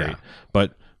 okay, great. Yeah.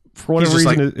 But for whatever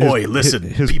reason,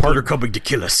 his people are coming to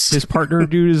kill us. His partner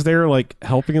dude is there, like,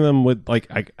 helping them with, like,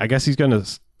 I guess he's gonna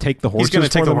take the horses. He's gonna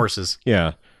take the horses.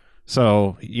 Yeah.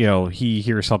 So, he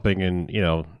hears something and,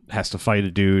 has to fight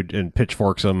a dude and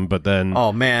pitchforks him, but then...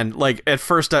 Oh, man. Like, at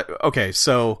first... okay,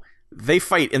 so they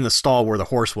fight in the stall where the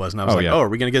horse was, and I was are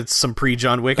we going to get some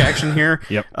pre-John Wick action here?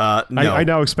 Yep. No. I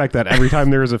now expect that every time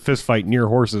there is a fist fight near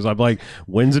horses. I'm like,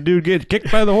 when's a dude get kicked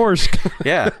by the horse?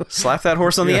 Yeah, slap that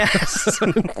horse on the ass.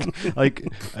 Like,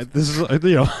 this is,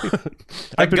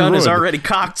 that gun is already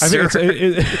cocked, sir.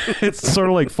 It's sort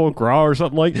of like foie gras or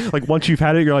something. Like once you've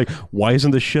had it, you're like, why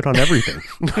isn't this shit on everything?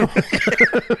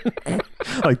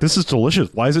 Like, this is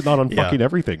delicious. Why is it not on fucking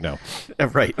everything now?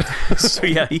 Right. So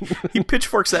yeah, he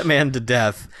pitchforks that man to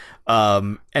death,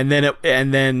 and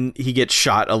then he gets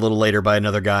shot a little later by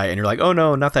another guy, and you're like, oh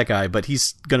no, not that guy, but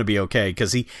he's gonna be okay,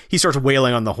 because he starts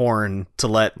wailing on the horn to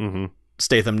let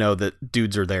Statham know that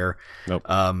dudes are there. Nope.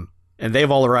 And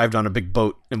they've all arrived on a big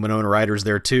boat, and Winona Ryder's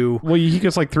there too. Well, he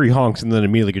gets like 3 honks and then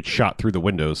immediately gets shot through the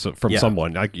windows from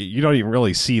someone. Like, you don't even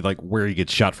really see like where he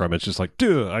gets shot from. It's just like,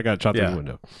 dude, I got shot through the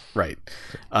window. Right.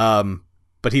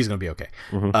 But he's going to be okay.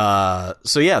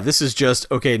 So yeah, this is just,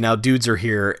 okay, now dudes are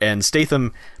here, and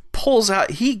Statham pulls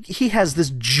out, he has this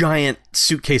giant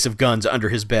suitcase of guns under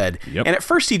his bed. Yep. And at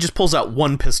first he just pulls out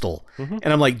one pistol. And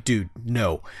I'm like, dude,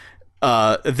 no.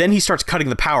 Then he starts cutting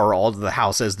the power all to the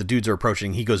house as the dudes are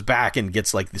approaching. He goes back and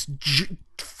gets like this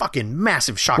fucking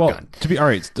massive shotgun. Well,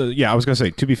 I was gonna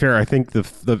say, to be fair, I think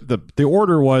the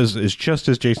order is just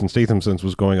as Jason Statham's sense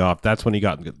was going off. That's when he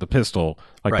got the pistol.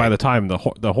 Like, by the time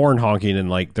the horn honking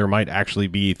and like there might actually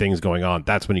be things going on,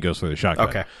 that's when he goes for the shotgun.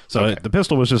 Okay. So the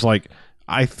pistol was just like,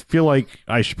 I feel like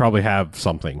I should probably have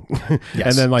something. Yes.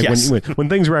 And then like when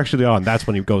things were actually on, that's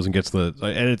when he goes and gets and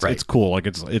it's cool. Like,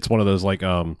 it's one of those like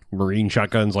marine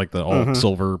shotguns, like the all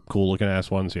silver cool looking ass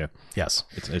ones. Yeah. Yes.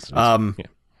 It's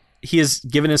He has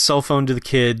given his cell phone to the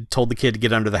kid, told the kid to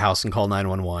get under the house and call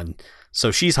 911.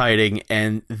 So she's hiding,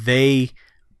 and they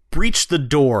breach the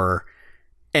door.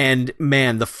 And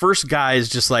man, the first guy is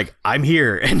just like, I'm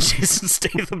here. And Jason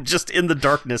Statham, just in the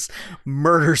darkness,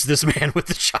 murders this man with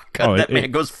the shotgun.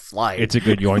 Man goes flying. It's a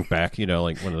good yoink back,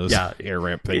 like one of those air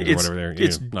ramp things or whatever there.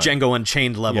 It's Django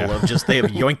Unchained level of just, they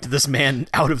have yoinked this man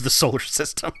out of the solar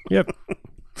system. Yep.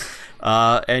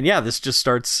 And yeah, this just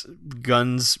starts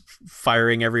guns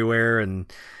firing everywhere. And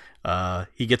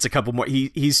he gets a couple more.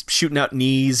 He's shooting out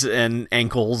knees and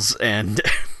ankles, and...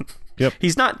 Yep.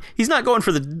 He's not going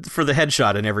for the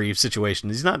headshot in every situation.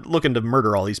 He's not looking to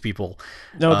murder all these people.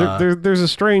 No, there's a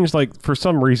strange, like, for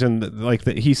some reason, like,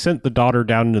 that he sent the daughter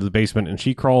down into the basement, and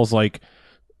she crawls, like,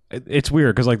 it's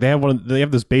weird because like they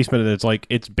have this basement, and it's like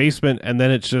it's basement, and then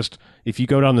it's just, if you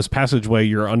go down this passageway,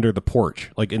 you're under the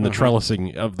porch, like in the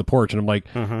trellising of the porch, and I'm like,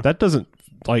 that doesn't,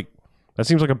 like, that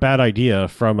seems like a bad idea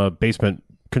from a basement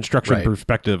construction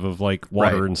perspective of like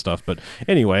water and stuff. But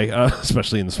anyway,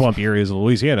 especially in the swampy areas of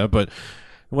Louisiana, but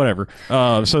whatever.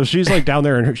 So she's like down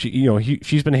there, and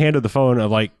she's been handed the phone of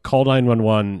like, call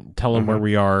 911, tell them where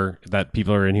we are, that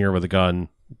people are in here with a gun,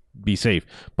 be safe.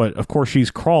 But of course she's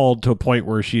crawled to a point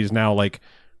where she's now like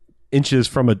inches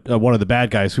from one of the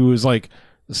bad guys who is like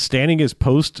standing his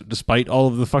post despite all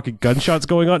of the fucking gunshots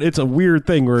going on. It's a weird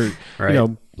thing where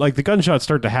like the gunshots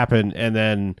start to happen, and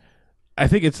then I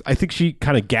think she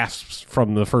kind of gasps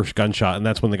from the first gunshot, and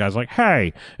that's when the guy's like,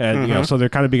 hey, and so there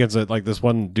kind of begins like this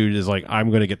one dude is like, I'm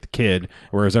going to get the kid,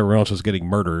 whereas everyone else was getting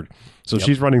murdered. So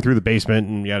she's running through the basement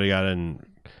and yada yada, and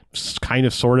kind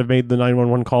of sort of made the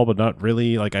 911 call, but not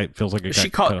really. Like, it feels like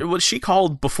she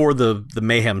called before the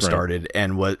mayhem started,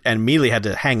 and immediately had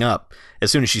to hang up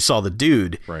as soon as she saw the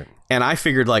dude. Right. And I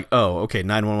figured like, oh, okay,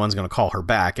 911 is going to call her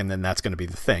back, and then that's going to be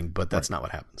the thing. But that's not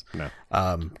what happens. No.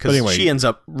 Because anyway, she ends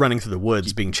up running through the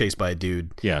woods, being chased by a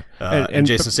dude. Yeah. And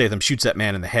Jason Statham shoots that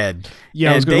man in the head.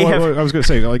 Yeah, and I was going to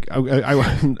say, like,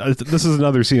 this is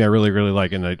another scene I really, really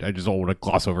like, and I just don't want to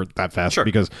gloss over it that fast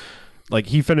because, like,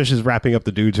 he finishes wrapping up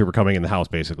the dudes who were coming in the house,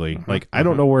 basically. Like, I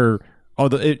don't know where. Oh,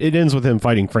 it ends with him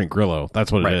fighting Frank Grillo.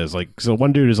 That's what it is. Like, so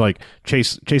one dude is like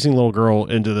chasing a little girl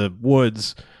into the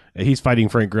woods. And he's fighting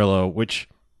Frank Grillo, which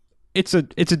it's a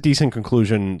decent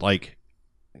conclusion. Like,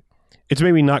 it's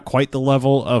maybe not quite the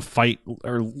level of fight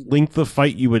or length of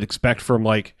fight you would expect from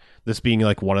like this being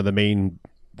like one of the main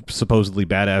supposedly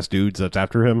badass dudes that's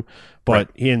after him, but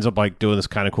he ends up like doing this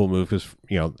kind of cool move because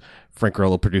Frank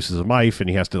Grillo produces a knife and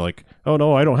he has to like, oh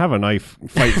no, I don't have a knife,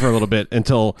 fight for a little bit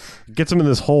until gets him in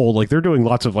this hold. Like they're doing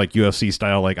lots of like UFC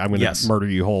style, like I'm going to murder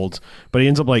you holds, but he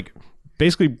ends up like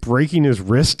basically breaking his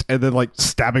wrist and then like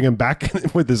stabbing him back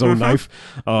with his own knife.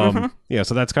 Yeah,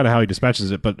 so that's kind of how he dispatches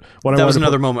it. But that was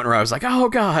another moment where I was like, oh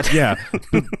god. Yeah,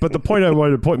 but the point I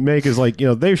wanted to make is like,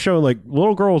 they've shown like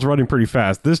little girl's running pretty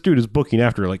fast. This dude is booking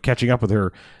after her, like catching up with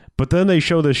her. But then they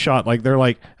show this shot, like they're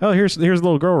like, oh, here's the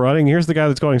little girl running. Here's the guy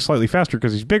that's going slightly faster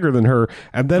because he's bigger than her.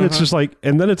 And then it's just like,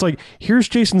 here's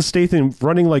Jason Statham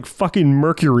running like fucking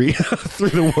Mercury through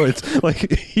the woods.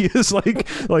 Like he is like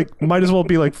might as well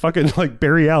be like fucking like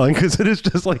Barry Allen because it is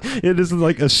just like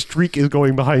a streak is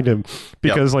going behind him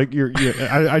because like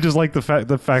I just like the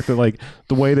fact that like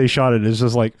the way they shot it is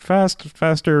just like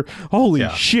faster. Holy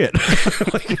shit!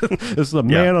 Like, this is a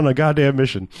man on a goddamn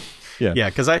mission.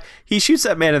 Yeah, because he shoots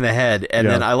that man in the head, and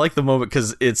then I like the moment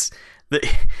because it's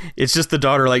just the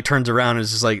daughter like turns around and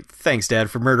is just like, "Thanks, Dad,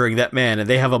 for murdering that man," and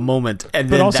they have a moment, and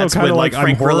but then also that's when like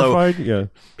Frank Grillo,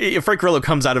 Frank Grillo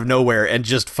comes out of nowhere and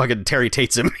just fucking Terry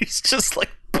Tates him. He's just like,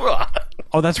 "Bruh."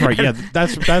 Oh, that's right. Yeah,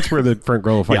 that's where the Frank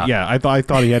Grillo fight. Yeah, I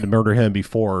thought he had to murder him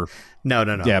before. No.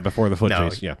 Yeah, before the foot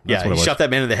chase. Yeah, that's what it was. He shot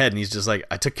that man in the head, and he's just like,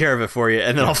 "I took care of it for you,"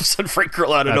 and then all of a sudden, Frank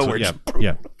Grillo out of nowhere,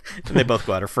 and they both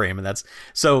go out of frame, and that's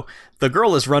so. The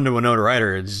girl is run to Winona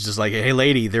Ryder, and is just like, "Hey,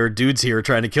 lady, there are dudes here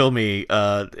trying to kill me.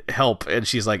 Help!" And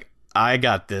she's like, "I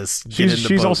got this."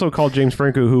 She's also called James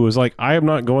Franco, who was like, "I am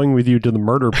not going with you to the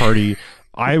murder party."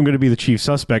 I am going to be the chief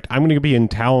suspect. I'm going to be in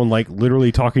town, like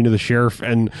literally talking to the sheriff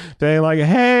and saying like,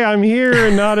 hey, I'm here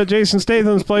and not at Jason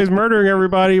Statham's place murdering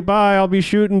everybody. Bye. I'll be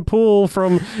shooting pool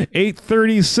from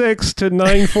 8:36 to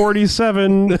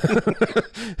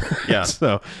 9:47. Yeah.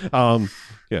 So,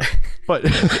 yeah, but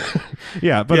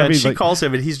but I mean, she like, calls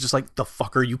him, and he's just like, "The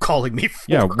fuck are you calling me for?"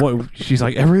 Yeah, she's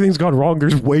like, "Everything's gone wrong.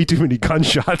 There's way too many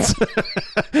gunshots."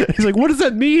 He's like, "What does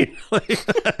that mean?" Like,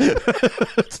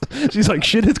 she's like,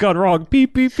 "Shit has gone wrong."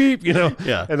 Beep beep beep.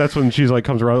 Yeah. And that's when she's like,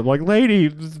 comes around like, "Lady,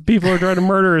 people are trying to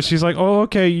murder us." She's like, "Oh,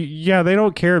 okay, yeah, they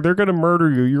don't care. They're gonna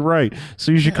murder you. You're right.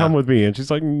 So you should come with me." And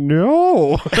she's like,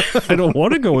 "No, I don't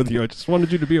want to go with you. I just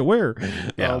wanted you to be aware."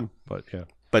 Yeah,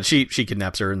 But she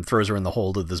kidnaps her and throws her in the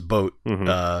hold of this boat.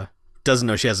 Doesn't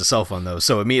know she has a cell phone, though.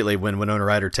 So immediately when Winona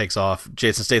Ryder takes off,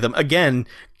 Jason Statham, again,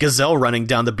 gazelle running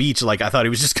down the beach. Like, I thought he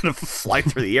was just going to fly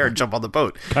through the air and jump on the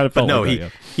boat. But no, he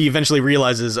eventually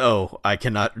realizes, oh, I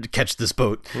cannot catch this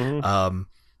boat.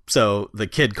 So the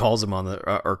kid calls him on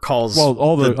calls. Well,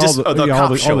 all the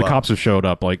cops have showed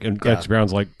up. Like, and Clancy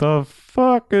Brown's like, the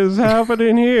fuck is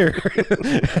happening here?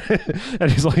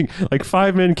 And he's like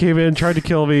 5 men came in, tried to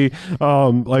kill me.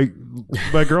 Like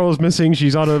my girl is missing.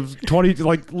 She's out of 20.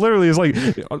 Like literally, is like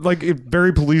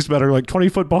very police matter. Like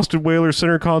 20-foot Boston Whaler,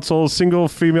 center console, single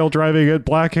female driving it,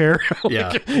 black hair.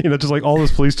 Just like all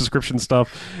this police description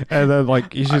stuff. And then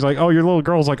like she's like, oh, your little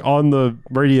girl's like on the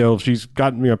radio. She's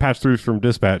gotten patched through from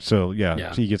dispatch. So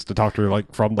he gets to talk to her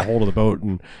like from the hold of the boat.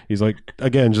 And he's like,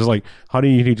 again, just like,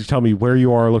 honey, you need to tell me where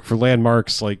you are. Look for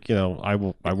landmarks. Like, I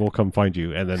will come find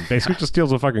you. And then basically just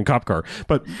steals a fucking cop car.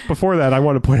 But before that, I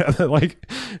want to point out that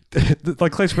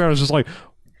like Clancy Brown is just like,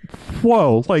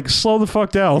 whoa, like slow the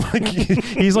fuck down. Like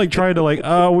he's like trying to like,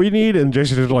 we need, and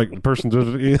Jason is like, the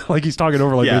person like he's talking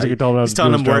over like basically telling him, he's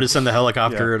telling him where to send the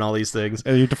helicopter and all these things.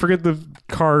 And you have to forget the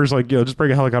cars, like just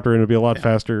bring a helicopter in, it'll be a lot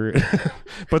faster.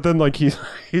 But then like he's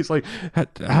like,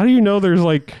 how do you know there's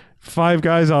like 5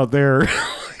 guys out there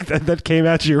that came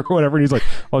at you or whatever? And he's like,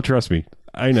 oh, trust me,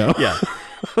 I know. Yeah.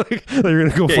 Like, they're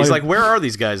gonna go fight. He's like, where are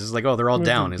these guys? He's like, oh, they're all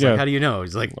down. He's like, how do you know?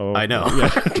 He's like, I know.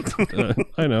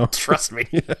 I know. Trust me.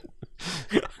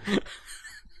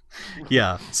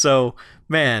 Yeah. So,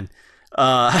 man.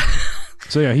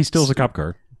 So yeah, he steals a cop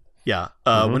car. Yeah.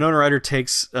 Winona Ryder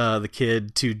takes the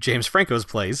kid to James Franco's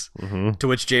place, to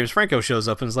which James Franco shows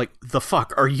up and is like, "The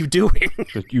fuck are you doing?"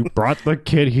 You brought the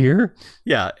kid here?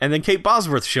 Yeah, and then Kate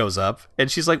Bosworth shows up,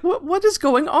 and she's like, "What is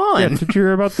going on?" Yeah, did you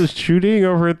hear about this shooting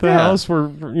over at the house where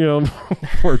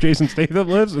where Jason Statham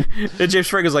lives? And James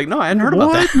Franco's like, "No, I hadn't heard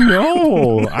about that.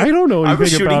 No, I don't know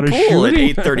anything about a pool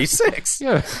shooting. At 8:36.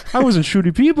 Yeah, I wasn't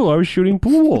shooting people. I was shooting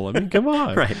pool. I mean, come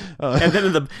on." Right. And then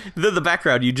in the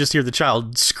background, you just hear the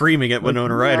child screaming at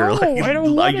Winona Ryder, no, like, I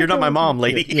don't want "You're not my mom,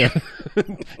 lady." Yeah.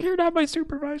 You're not my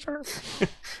supervisor.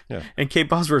 Yeah. And Kate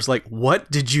Bosworth's like,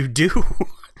 "What did you do?"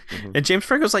 And James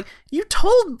Franco's like, "You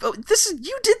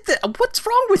did that. What's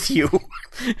wrong with you?"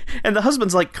 And the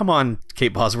husband's like, "Come on,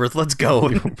 Kate Bosworth, let's go."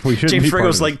 And James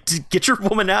Franco's like, "Get your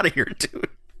woman out of here, dude."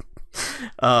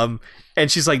 And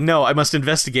she's like, "No, I must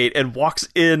investigate," and walks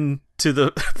into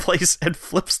the place and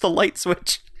flips the light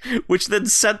switch, which then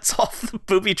sets off the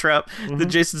booby trap that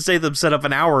Jason Statham set up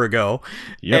an hour ago.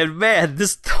 Yep. And man,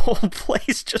 this whole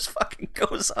place just fucking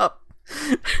goes up.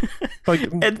 Like to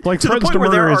the point where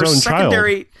there are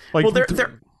secondary. Like, well,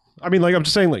 they're I mean, like, I'm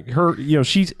just saying, like, her,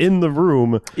 she's in the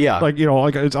room. Yeah. Like,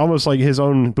 like, it's almost like his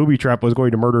own booby trap was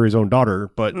going to murder his own daughter.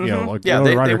 But, like, yeah,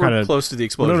 they were close to the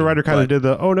explosion. Winona Ryder kind of did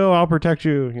the, "Oh, no, I'll protect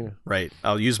you." Right.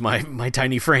 I'll use my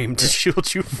tiny frame to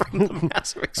shield you from the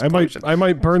massive explosion. I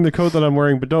might burn the coat that I'm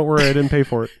wearing, but don't worry, I didn't pay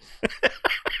for it.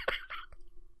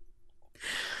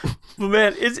 But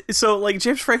man, so like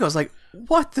James Franco's like,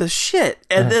 "What the shit?"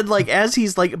 And then like as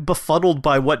he's like befuddled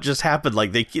by what just happened,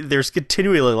 like there's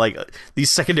continually like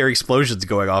these secondary explosions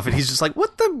going off, and he's just like,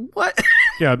 "What the what?"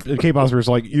 Yeah, Kate Bosworth's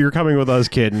like, "You're coming with us,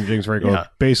 kid," and James Franco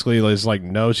basically is like,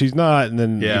 "No, she's not," and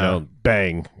then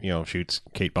bang, shoots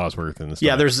Kate Bosworth in the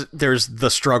stomach. Yeah, there's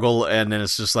the struggle, and then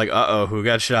it's just like, "Uh-oh, who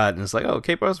got shot?" And it's like, "Oh,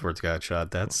 Kate Bosworth got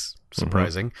shot." That's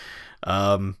surprising.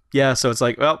 Yeah, so it's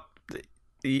like, well,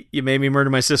 you made me murder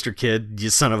my sister, kid,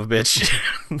 you son of a bitch.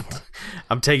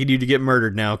 I'm taking you to get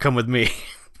murdered now. Come with me.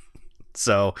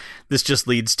 So this just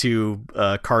leads to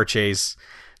a car chase.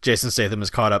 Jason Statham is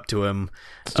caught up to him.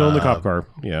 Still in the cop car.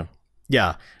 Yeah.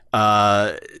 Yeah.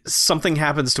 Something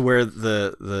happens to where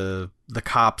the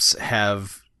cops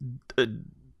have...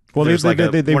 Well, there's one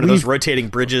of those rotating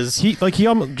bridges.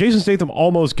 Jason Statham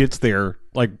almost gets there,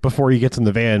 like, before he gets in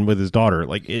the van with his daughter,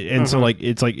 like, so like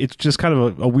it's just kind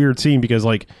of a weird scene because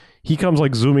like he comes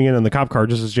like zooming in the cop car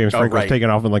just as James Franco's taking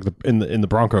off in like in the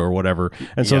Bronco or whatever,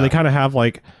 and so they kind of have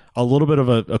like a little bit of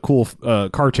a cool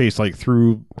car chase like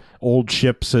through old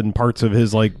ships and parts of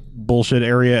his like bullshit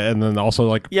area, and then also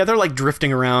like they're like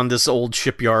drifting around this old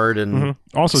shipyard and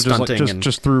also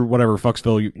just through whatever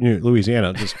Fucksville,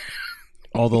 Louisiana, just.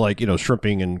 All the like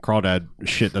shrimping and crawdad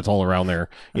shit that's all around there,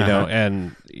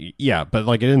 and but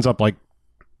like it ends up like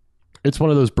it's one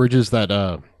of those bridges that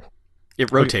it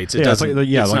rotates. It doesn't.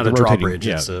 It's not a drawbridge.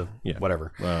 It's a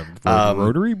whatever.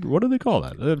 Rotary. What do they call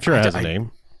that? I'm sure it has a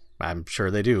name. I'm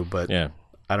sure they do, but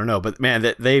I don't know. But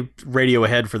man, they radio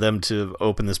ahead for them to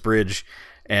open this bridge.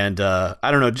 And I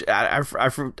don't know.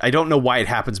 I don't know why it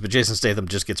happens, but Jason Statham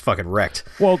just gets fucking wrecked.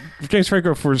 Well, James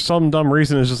Franco, for some dumb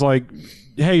reason, is just like,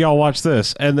 "Hey, y'all, watch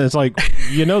this." And then it's like,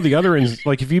 the other end's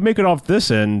like, if you make it off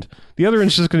this end, the other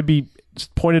end's just going to be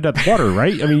pointed at the water,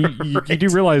 right? I mean, you do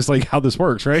realize like how this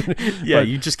works, right? Yeah, but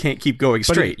you just can't keep going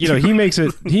straight. He makes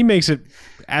it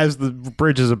as the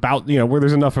bridge is about, where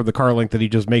there's enough of the car length that he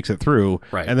just makes it through.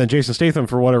 Right. And then Jason Statham,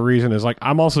 for whatever reason, is like,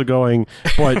 "I'm also going,"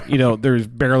 but there's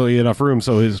barely enough room,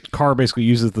 so his car basically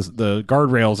uses the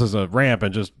guardrails as a ramp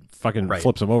and just fucking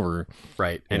flips him over.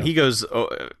 Right. And he goes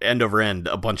end over end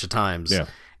a bunch of times. Yeah.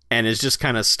 And is just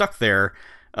kind of stuck there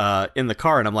in the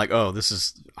car, and I'm like, "Oh, this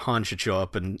is Han should show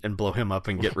up and blow him up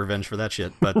and get revenge for that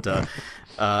shit." But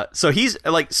so he's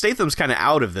like, Statham's kind of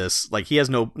out of this, like he has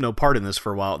no part in this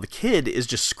for a while. The kid is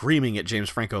just screaming at James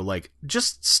Franco like,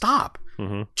 "Just stop.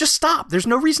 Just stop. There's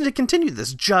no reason to continue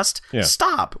this. Just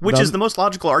stop." Which is the most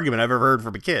logical argument I've ever heard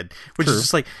from a kid, which is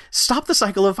just like, stop the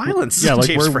cycle of violence. Yeah, like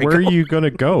James Franco. Where are you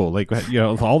gonna go? Like,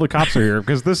 all the cops are here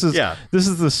because this is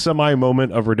the semi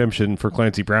moment of redemption for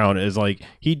Clancy Brown. Is like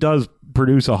he does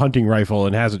produce a hunting rifle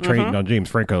and has it trained on James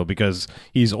Franco because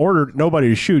he's ordered nobody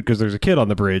to shoot because there's a kid on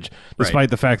the bridge, despite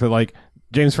the fact that like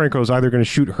James Franco is either going to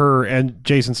shoot her and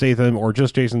Jason Statham or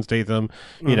just Jason Statham,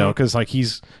 because like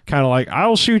he's kind of like,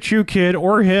 "I'll shoot you, kid,"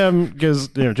 or him, because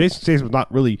Jason Statham's not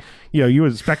really, you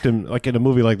would expect him like in a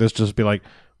movie like this just be like,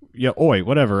 "Yeah, oi,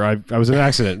 whatever. I was in an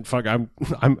accident. Fuck, I'm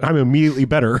immediately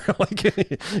better." Like,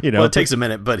 Well, it takes a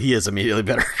minute, but he is immediately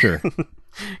better. Sure.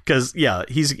 Because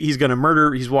he's gonna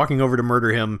murder. He's walking over to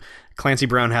murder him. Clancy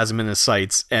Brown has him in his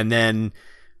sights, and then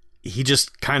he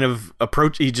just kind of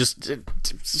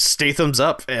Statham's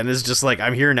up and is just like,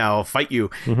 I'm here now, I'll fight you.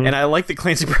 And I like that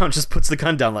Clancy Brown just puts the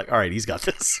gun down like, all right, he's got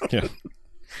this. Yeah.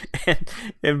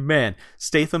 And man,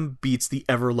 Statham beats the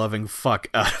ever-loving fuck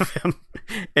out of him,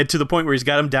 and to the point where he's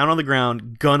got him down on the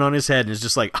ground, gun on his head, and is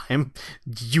just like,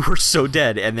 you are so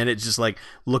dead. And then it's just like,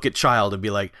 look at Child and be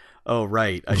like, oh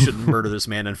right, I shouldn't murder this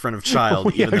man in front of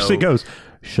Child. He actually goes,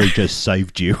 she just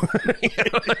saved you.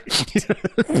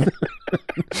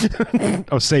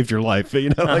 Oh, saved your life. You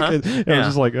know, I was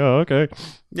just like, oh, okay.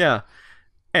 Yeah.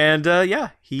 And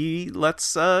he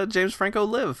lets James Franco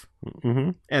live.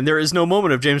 And there is no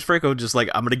moment of James Franco just like,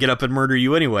 I'm going to get up and murder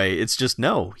you anyway. It's just,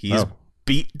 no, he's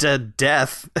beat to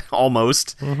death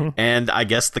almost. And I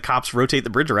guess the cops rotate the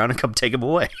bridge around and come take him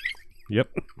away.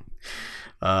 Yep.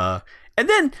 And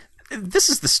then this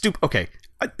is the stupid. Okay.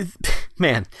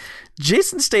 Man,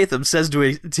 Jason Statham says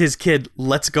to his kid,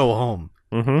 let's go home.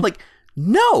 Like,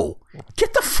 no,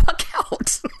 get the fuck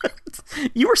out.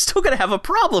 You are still going to have a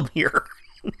problem here.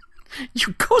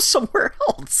 You go somewhere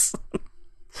else.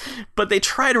 But they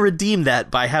try to redeem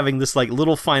that by having this like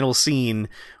little final scene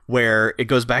where it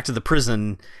goes back to the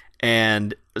prison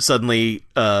and suddenly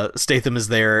Statham is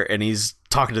there and he's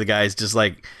talking to the guys just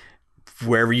like,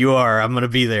 wherever you are, I'm going to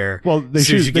be there. Well, they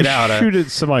shoot it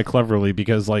semi-cleverly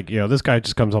because, like, you know, this guy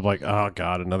just comes up like, oh,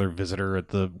 God, another visitor at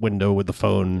the window with the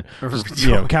phone. Just,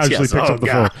 you know, casually picks up the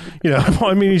phone. You know,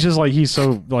 I mean, he's just like, he's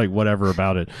so, like, whatever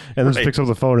about it. And then just picks up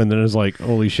the phone and then is like,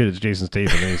 holy shit, it's Jason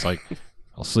Statham. And he's like,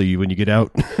 I'll see you when you get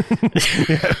out.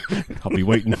 Yeah. I'll be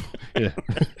waiting. Yeah.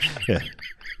 Yeah.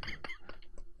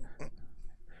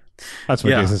 That's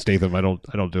what Jason Statham. I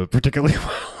don't do it particularly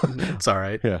well. It's all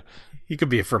right. Yeah. He could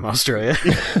be from Australia.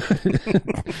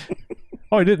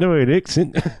 Oh, I didn't know he had an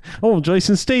accent. Oh,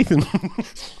 Jason Statham.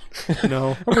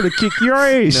 No. I'm going to kick your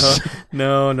ass.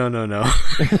 No.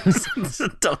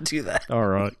 Don't do that. All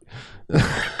right.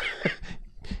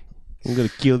 I'm going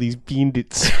to kill these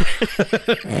bandits.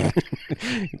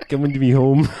 Coming to me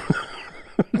home.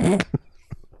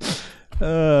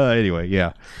 Anyway,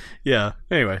 yeah. Yeah.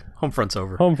 Anyway, Homefront's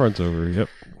over. Homefront's over, yep.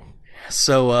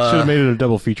 So, should have made it a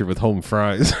double feature with home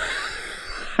fries.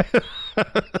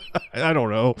 I don't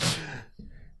know.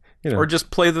 You know. Or just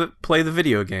play the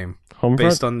video game. Homefront?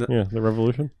 Based on the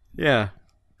Revolution? Yeah.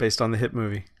 Based on the hit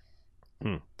movie.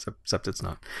 Except it's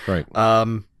not. Right.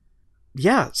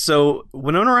 Yeah, so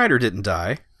Winona Ryder didn't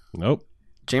die. Nope.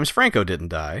 James Franco didn't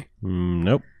die.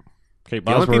 Nope. Kate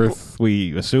Bosworth,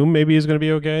 we assume maybe is going to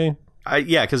be okay.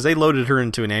 Yeah, because they loaded her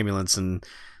into an ambulance and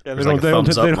they don't tend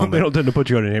to put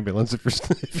you on an ambulance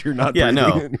if you're not. Yeah,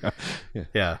 breathing. no.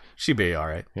 Yeah, she'd be all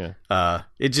right. Yeah.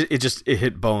 It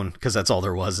hit bone because that's all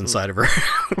there was inside of her.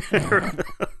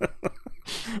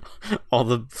 All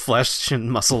the flesh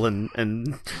and muscle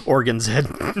and organs had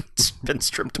been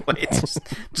stripped away. It's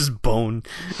just bone,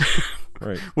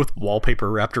 right? With wallpaper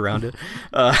wrapped around it.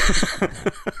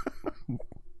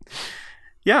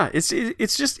 Yeah,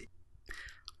 it's just.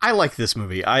 I like this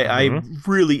movie. I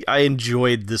really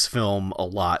enjoyed this film a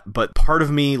lot, but part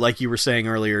of me, like you were saying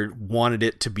earlier, wanted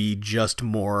it to be just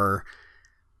more,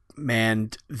 man,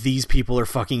 these people are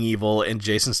fucking evil and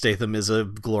Jason Statham is a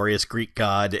glorious Greek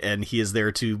god and he is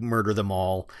there to murder them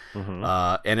all.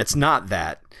 And it's not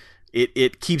that.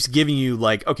 It keeps giving you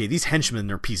like, okay, these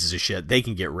henchmen are pieces of shit. They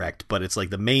can get wrecked, but it's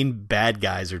like the main bad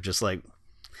guys are just like,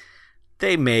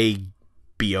 they may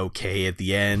be okay at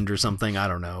the end or something. I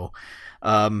don't know.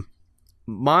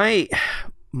 My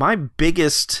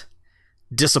biggest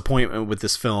disappointment with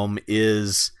this film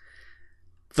is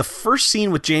the first scene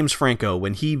with James Franco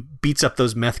when he beats up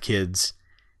those meth kids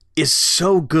is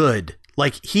so good.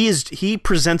 Like he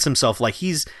presents himself like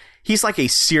he's like a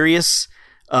serious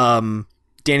Danny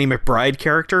McBride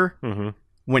character.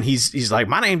 When he's like,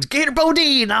 my name's Gator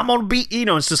Bodine, I'm gonna be,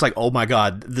 it's just like, oh my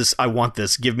god, I want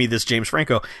this, give me this James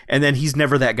Franco, and then he's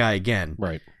never that guy again.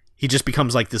 Right. He just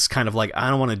becomes like this kind of like,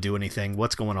 I don't want to do anything.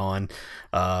 What's going on?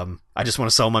 I just want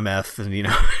to sell my meth. And,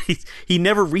 he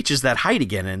never reaches that height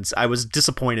again. And I was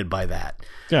disappointed by that.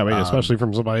 Yeah, I mean, especially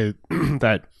from somebody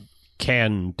that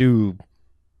can do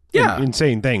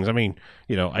insane things. I mean,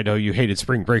 I know you hated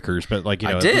Spring Breakers, but like,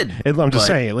 I did. I'm just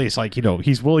saying, at least like,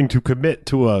 he's willing to commit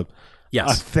to a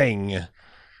thing.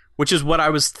 Which is what I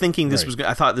was thinking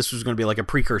I thought this was going to be like a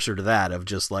precursor to that of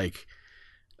just like,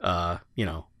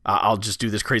 I'll just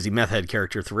do this crazy meth head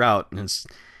character throughout.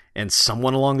 And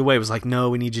someone along the way was like,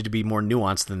 no, we need you to be more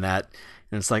nuanced than that.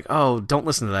 And it's like, oh, don't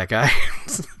listen to that guy.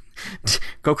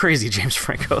 Go crazy, James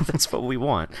Franco. That's what we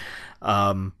want.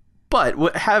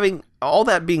 But having all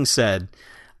that being said,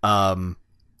 I'm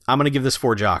going to give this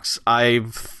 4 jocks. I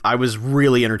was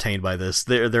really entertained by this.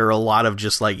 There are a lot of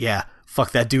just like, yeah,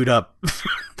 fuck that dude up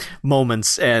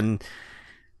moments. And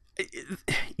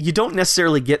you don't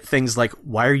necessarily get things like,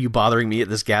 why are you bothering me at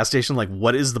this gas station? Like,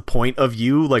 what is the point of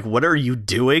you? Like, what are you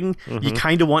doing? You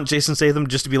kind of want Jason Statham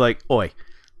just to be like, oi,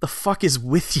 the fuck is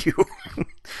with you?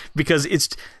 Because it's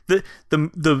the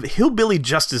hillbilly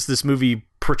justice this movie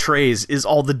portrays is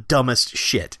all the dumbest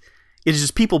shit. It is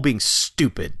just people being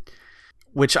stupid,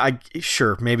 which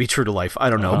maybe true to life. I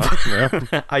don't know.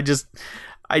 But I just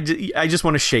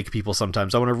want to shake people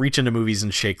sometimes. I want to reach into movies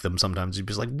and shake them sometimes. You're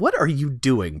just like, what are you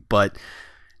doing? But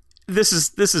this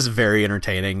is very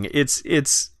entertaining. It's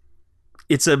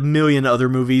a million other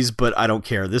movies, but I don't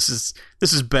care. This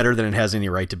is better than it has any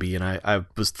right to be, and I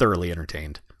was thoroughly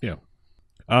entertained. Yeah.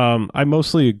 I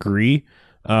mostly agree.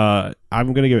 I'm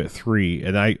gonna give it 3,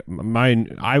 and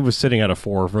I was sitting at a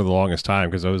 4 for the longest time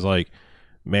because I was like,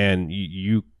 man,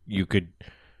 you could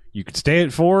stay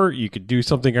at 4, you could do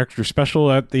something extra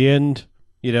special at the end,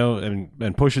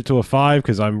 and push it to a 5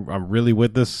 because I'm really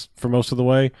with this for most of the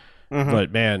way.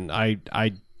 But man,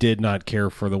 I did not care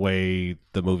for the way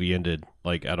the movie ended,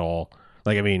 like, at all.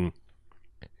 Like, I mean,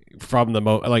 from the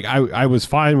I was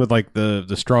fine with like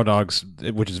the straw dogs,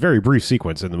 which is a very brief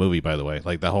sequence in the movie, by the way.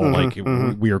 Like the whole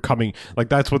we are coming, like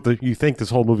that's what you think this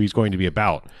whole movie is going to be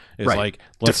about. It's like,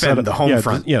 let's defend set up the home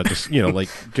front. Just you're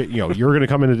going to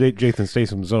come into Jason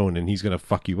Statham's zone and he's going to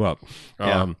fuck you up.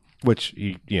 Which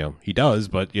he does,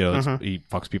 but he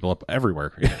fucks people up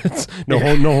everywhere. It's no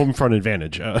home front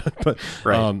advantage.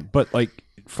 But like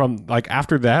from like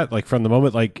after that, like from the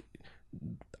moment like.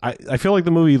 I feel like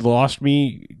the movie lost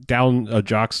me down a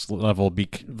Jock's level,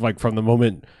 like from the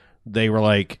moment they were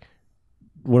like,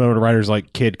 one of the writers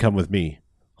like, "Kid, come with me."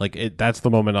 Like that's the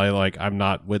moment I'm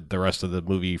not with the rest of the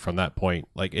movie from that point.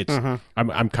 Like it's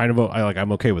I'm kind of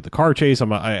I'm okay with the car chase.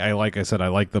 I like I said, I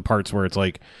like the parts where it's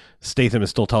like Statham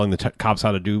is still telling the cops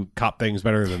how to do cop things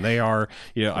better than they are.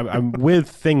 I'm with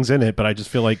things in it, but I just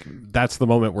feel like that's the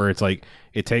moment where it's like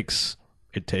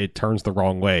it turns the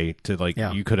wrong way to like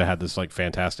you could have had this like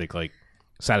fantastic like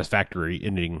satisfactory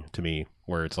ending to me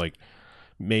where it's like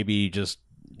maybe just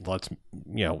let's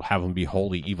have him be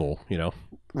wholly evil.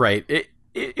 Right.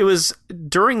 It was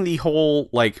during the whole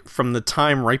like from the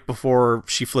time right before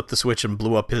she flipped the switch and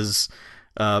blew up his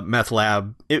meth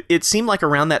lab. It seemed like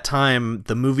around that time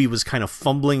the movie was kind of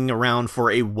fumbling around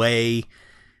for a way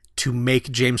to make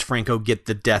James Franco get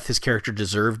the death his character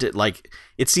deserved.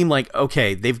 It seemed like,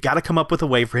 okay, they've got to come up with a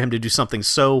way for him to do something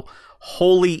so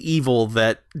wholly evil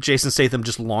that Jason Statham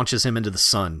just launches him into the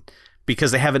sun,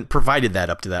 because they haven't provided that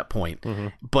up to that point.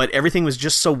 But everything was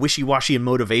just so wishy-washy in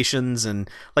motivations, and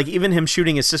like even him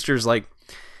shooting his sister's like,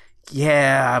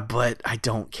 yeah, but I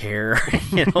don't care.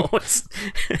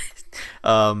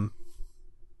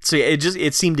 So yeah,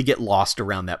 it seemed to get lost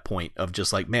around that point of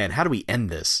just like, man, how do we end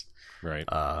this? Right.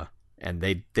 And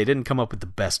they didn't come up with the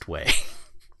best way.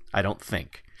 I don't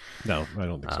think. No, I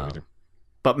don't think so either.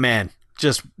 But man,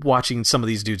 just watching some of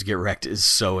these dudes get wrecked is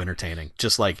so entertaining.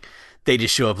 Just like they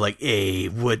just show up like, hey,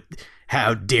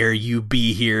 how dare you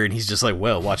be here? And he's just like,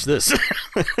 well, watch this.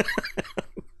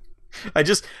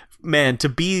 To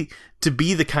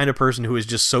be the kind of person who is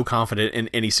just so confident in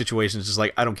any situation, is just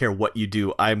like, I don't care what you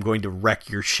do, I'm going to wreck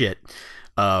your shit.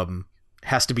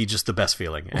 Has to be just the best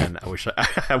feeling, and I wish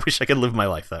I could live my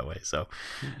life that way. So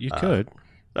you could.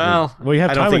 Well, you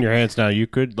have time on your hands now. You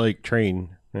could like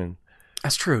train, and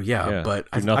that's true. Yeah, but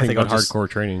I think but hardcore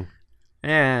training.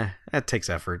 That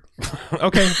takes effort.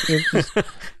 Okay,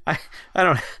 I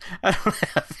don't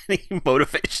have any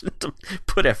motivation to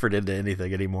put effort into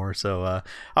anything anymore. So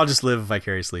I'll just live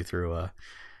vicariously through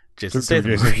Jason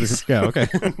Statham. Yeah, okay.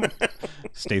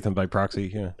 Statham by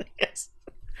proxy. Yeah. Yes.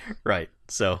 Right.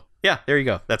 So yeah, there you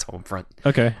go. That's Homefront.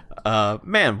 Okay.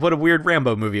 Man, what a weird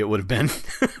Rambo movie it would have been.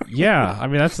 Yeah, I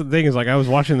mean that's the thing is like I was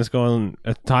watching this going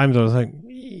at times I was like,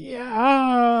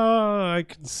 yeah, I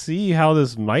can see how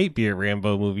this might be a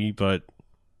Rambo movie, but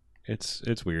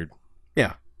it's weird.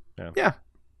 Yeah.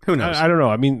 Who knows? I don't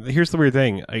know. I mean, here's the weird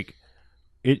thing. Like,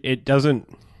 it doesn't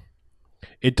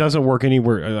work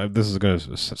anywhere. This is going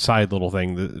to side little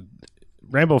thing. The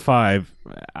Rambo 5,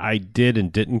 I did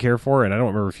and didn't care for, and I don't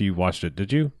remember if you watched it.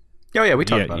 Did you? Oh yeah, we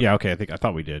talked about it. Yeah, okay. I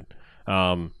thought we did.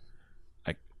 I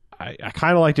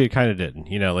kind of liked it, kind of didn't.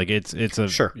 Like it's a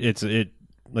sure.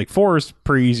 Like 4 is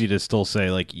pretty easy to still say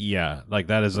like yeah, like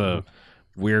that is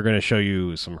we're going to show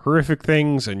you some horrific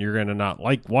things and you're going to not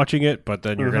like watching it, but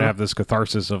then you're going to have this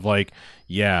catharsis of like,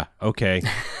 yeah, okay,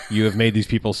 you have made these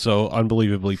people so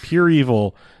unbelievably pure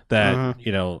evil that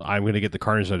I'm going to get the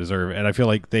carnage I deserve. And I feel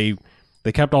like they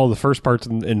kept all the first parts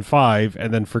in 5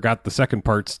 and then forgot the second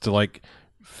parts to like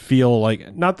feel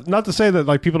like not to say that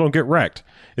like people don't get wrecked.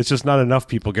 It's just not enough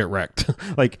people get wrecked.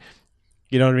 Like,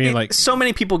 you know what I mean? Like so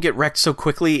many people get wrecked so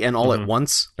quickly and all at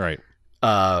once. Right.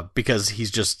 Because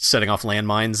he's just setting off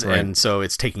landmines, Right. and so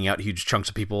it's taking out huge chunks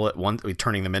of people at once,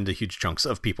 turning them into huge chunks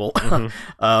of people.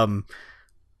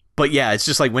 But yeah, it's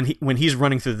just like when he's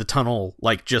running through the tunnel,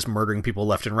 like just murdering people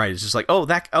left and right. It's just like,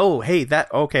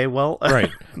 okay, well, Right.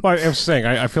 Well, I was saying,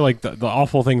 I feel like the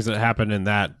awful things that happen in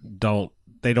that don't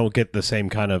get the same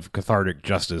kind of cathartic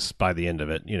justice by the end of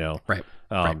it, you know? Right.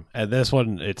 And this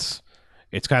one, it's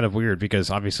kind of weird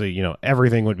because obviously, you know,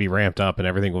 everything would be ramped up and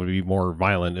everything would be more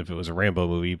violent if it was a Rambo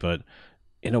movie, but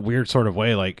in a weird sort of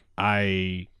way, like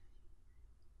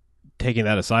taking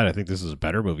that aside, I think this is a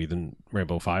better movie than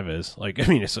Rambo 5 is. Like, I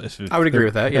mean, I would agree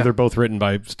with that. Yeah, they're both written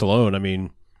by Stallone. I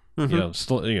mean, you know,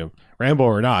 Rambo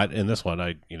or not, in this one,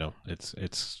 I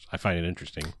find it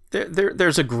interesting.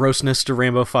 There's a grossness to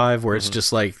Rambo 5 where it's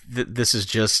just like this is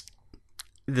just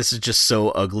so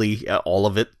ugly, all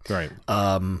of it. Right.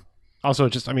 Also,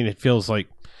 just I mean, it feels like.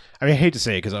 I mean, I hate to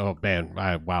say it because, oh man,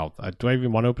 wow. Do I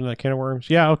even want to open that can of worms?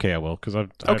 Yeah, okay, I will, because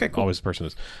I'm cool. always the person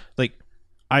who's like,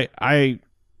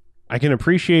 I can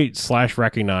appreciate /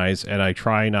 recognize, and I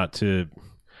try not to.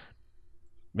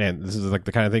 Man, this is like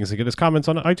the kind of things that get us comments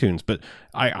on iTunes, but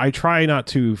I try not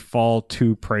to fall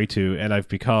too prey to, and I've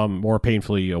become more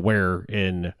painfully aware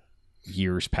in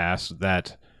years past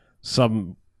that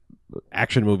some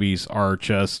action movies are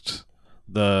just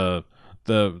the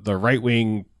right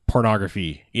wing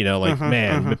pornography, you know,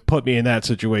 like put me in that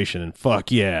situation and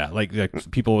fuck yeah, like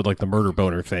people with like the murder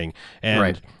boner thing. And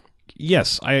right.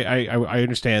 Yes, I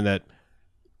understand that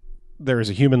there is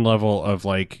a human level of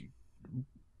like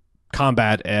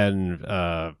combat and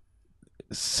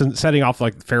setting off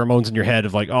like pheromones in your head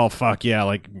of like, oh fuck yeah,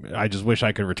 like I just wish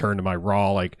I could return to my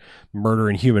raw like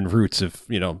murdering human roots of,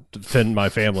 you know, defend my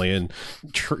family and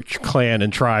clan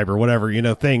and tribe or whatever, you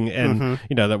know, thing, and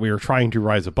you know that we were trying to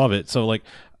rise above it. So like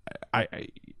I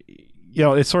you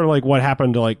know, it's sort of like what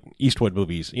happened to like Eastwood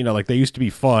movies, you know, like they used to be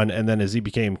fun, and then as he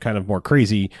became kind of more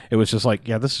crazy, it was just like,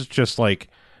 yeah, this is just like,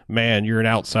 man, you're an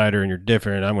outsider and you're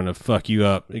different, and I'm going to fuck you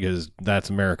up because that's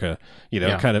America, you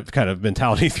know, kind of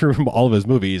mentality through all of his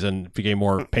movies, and became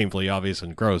more painfully obvious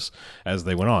and gross as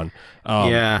they went on.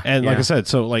 And like I said,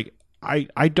 so like,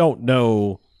 I don't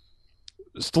know.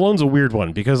 Stallone's a weird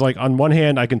one because like on one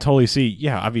hand, I can totally see,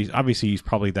 yeah, obviously he's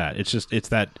probably that. It's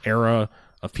that era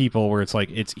of people where it's like,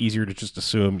 it's easier to just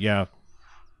assume, yeah,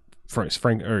 Frank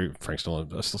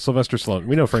Stallone, Sylvester Stallone.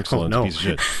 We know Frank Stallone's a piece of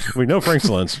shit. We know Frank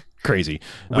Stallone's crazy.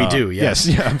 We do, yes.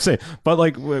 Yeah, I'm saying. But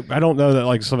like, I don't know that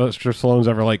like Sylvester Stallone's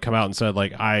ever like come out and said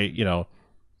like, you know,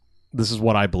 this is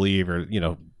what I believe, or, you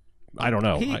know, I don't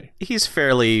know. He's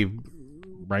fairly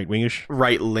right-wingish.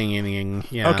 Right-leaning,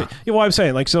 yeah. Okay. Yeah, well, I'm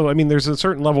saying like, so I mean, there's a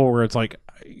certain level where it's like,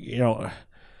 you know,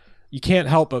 you can't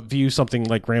help but view something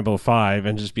like Rambo 5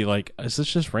 and just be like, is this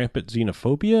just rampant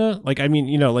xenophobia? Like, I mean,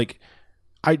 you know, like,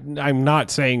 I'm not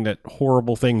saying that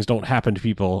horrible things don't happen to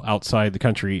people outside the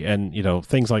country and, you know,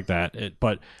 things like that.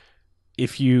 But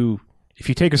if you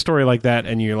take a story like that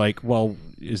and you're like, well,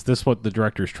 is this what the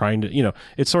director's trying to, you know,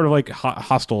 it's sort of like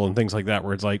Hostel and things like that,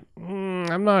 where it's like,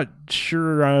 I'm not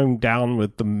sure I'm down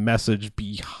with the message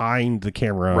behind the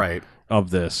camera of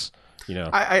this. You know,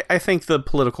 I think the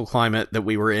political climate that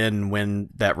we were in when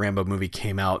that Rambo movie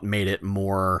came out made it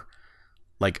more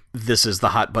like, this is the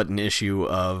hot button issue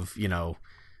of, you know,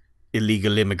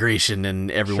 illegal immigration, and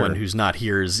everyone who's not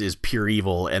here is pure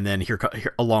evil. And then here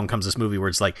along comes this movie where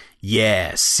it's like,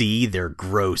 yeah, see, they're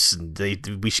gross and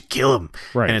we should kill them.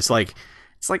 Right. And it's like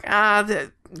I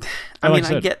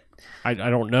get. I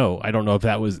don't know. I don't know if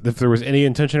there was any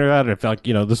intention of that, or if like,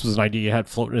 you know, this was an idea he had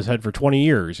floating in his head for 20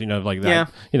 years, you know, like that. Yeah.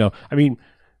 You know, I mean,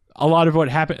 a lot of what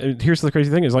happened, here's the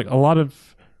crazy thing, is like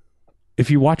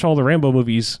if you watch all the Rambo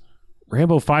movies,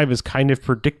 Rambo 5 is kind of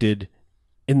predicted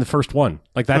in the first one.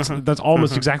 Like that's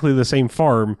almost exactly the same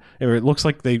farm. It looks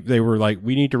like they were like,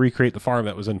 we need to recreate the farm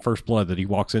that was in First Blood that he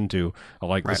walks into.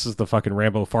 Like, this is the fucking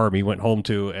Rambo farm he went home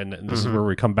to, and this is where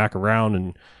we come back around.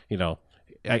 And, you know,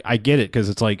 I get it, because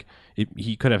it's like,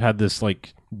 he could have had this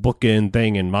like bookend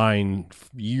thing in mind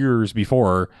years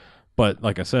before, but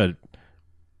like I said,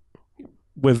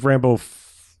 with Rambo,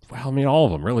 well, I mean, all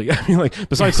of them really. I mean, like,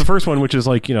 besides the first one, which is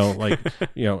like, you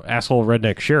know, asshole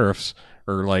redneck sheriffs,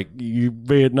 or like, you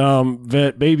Vietnam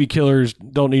vet baby killers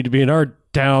don't need to be in our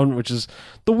town, which is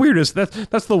the weirdest.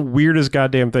 That's the weirdest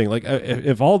goddamn thing. Like,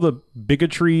 if all the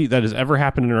bigotry that has ever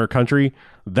happened in our country,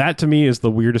 that to me is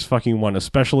the weirdest fucking one,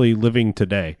 especially living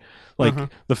today. Like,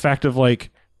 the fact of like,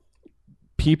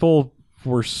 people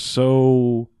were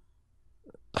so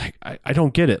like, I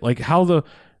don't get it. Like, how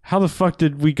how the fuck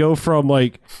did we go from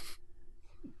like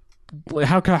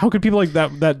how could people like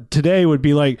that today would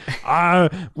be like,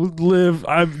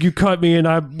 you cut me and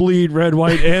I bleed red,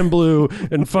 white, and blue,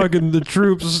 and fucking the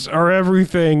troops are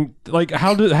everything. Like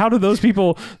how do those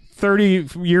people 30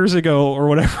 years ago or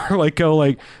whatever like go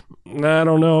like, I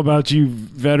don't know about you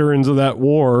veterans of that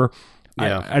war.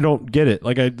 Yeah. I don't get it.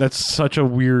 Like that's such a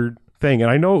weird thing, and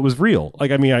I know it was real.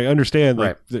 Like I mean, I understand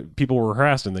like that people were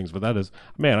harassed and things, but that is,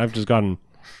 man, I've just gotten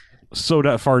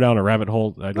so far down a rabbit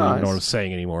hole, I don't even know what I'm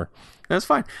saying anymore. That's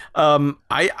fine.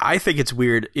 I think it's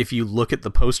weird if you look at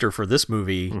the poster for this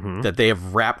movie that they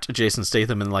have wrapped Jason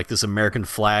Statham in like this American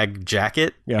flag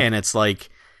jacket, and it's like,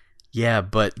 yeah,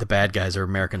 but the bad guys are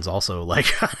Americans also. Like,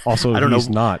 also, I don't he's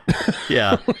know. Not.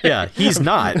 yeah, he's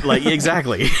not. Like,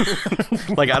 exactly.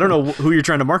 Like, I don't know who you're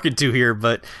trying to market to here,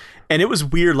 but. And it was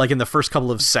weird, like in the first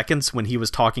couple of seconds when he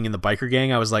was talking in the biker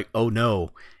gang, I was like, oh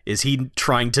no, is he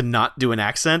trying to not do an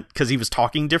accent because he was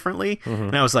talking differently?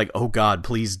 And I was like, oh God,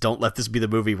 please don't let this be the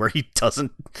movie where he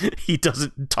doesn't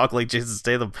talk like Jason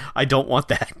Statham. I don't want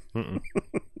that.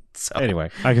 So, anyway,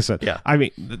 like I said, I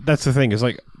mean, that's the thing is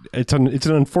like, it's an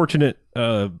unfortunate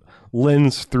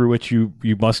lens through which you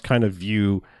must kind of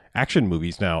view action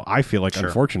movies now. I feel like,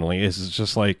 unfortunately, is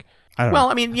just like,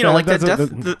 I mean, you know, like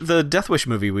the Death Wish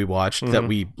movie we watched that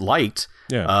we liked,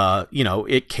 you know,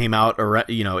 it came out,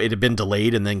 you know, it had been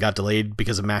delayed and then got delayed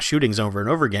because of mass shootings over and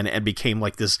over again and became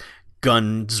like this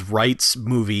guns rights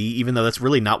movie, even though that's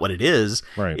really not what it is.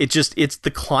 Right. It's the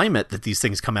climate that these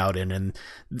things come out in and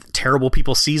terrible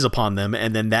people seize upon them.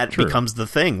 And then that becomes the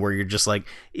thing where you're just like,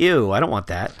 ew, I don't want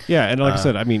that. Yeah. And like I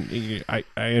said, I mean, I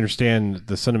understand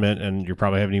the sentiment and you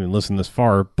probably haven't even listened this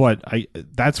far, but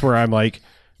that's where I'm like,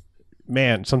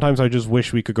 man, sometimes I just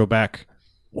wish we could go back.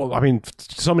 Well, I mean,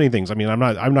 so many things. I mean, I'm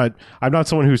not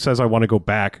someone who says I want to go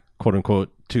back, quote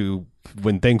unquote, to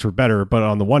when things were better. But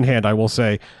on the one hand, I will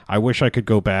say I wish I could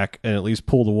go back and at least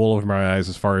pull the wool over my eyes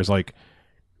as far as like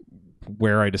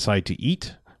where I decide to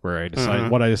eat, where I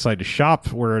decide what I decide to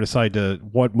shop, where I decide to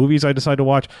what movies I decide to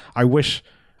watch. I wish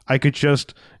I could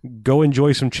just go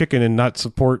enjoy some chicken and not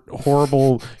support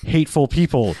horrible, hateful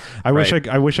people. I wish I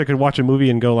could watch a movie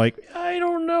and go like, I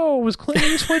don't know, was Clint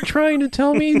Eastwood trying to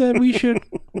tell me that we should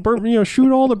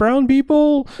shoot all the brown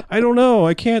people? I don't know.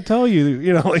 I can't tell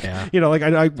you.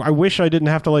 I wish I didn't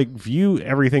have to like view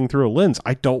everything through a lens.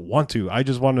 I don't want to. I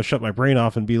just want to shut my brain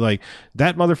off and be like,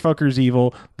 that motherfucker's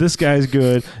evil. This guy's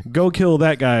good. Go kill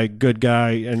that guy, good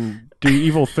guy, and do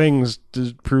evil things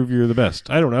to prove you're the best.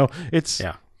 I don't know. It's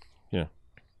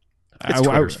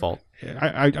Twitter's fault.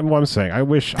 What I'm saying, I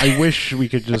wish we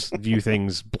could just view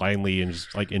things blindly and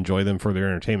just like enjoy them for their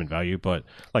entertainment value. But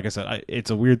like I said,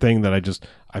 it's a weird thing that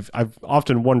I've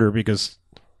often wondered because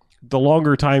the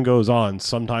longer time goes on,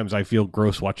 sometimes I feel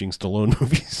gross watching Stallone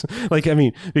movies. Like, I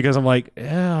mean, because I'm like,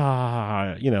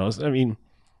 I mean,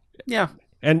 yeah.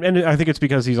 And I think it's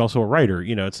because he's also a writer.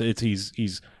 You know,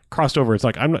 he's crossed over. It's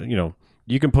like I'm not. You know,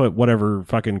 you can put whatever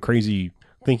fucking crazy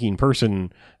thinking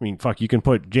person. I mean, fuck, you can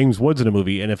put James Woods in a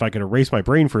movie, and if I could erase my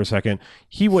brain for a second,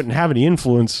 he wouldn't have any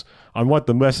influence on what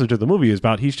the message of the movie is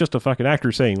about. He's just a fucking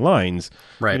actor saying lines,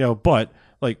 right? You know, but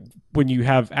like when you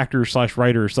have actor /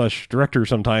 writer / director,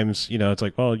 sometimes it's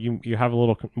like, well, you have a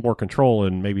little more control,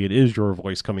 and maybe it is your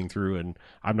voice coming through, and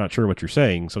I'm not sure what you're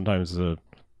saying. Sometimes the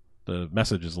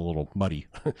message is a little muddy.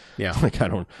 Yeah, like I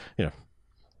don't,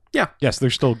 Yeah. Yes,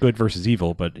 there's still good versus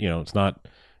evil, but it's not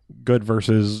good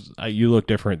versus you look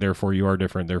different, therefore you are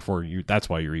different, therefore that's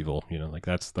why you're evil. Like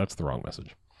that's the wrong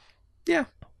message. Yeah.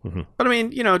 But I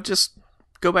mean, just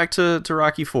go back to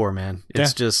Rocky 4, man.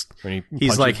 It's just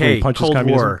he's like, hey, Cold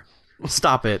communism. War,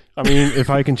 stop it. I mean, if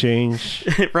I can change,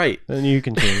 right, then you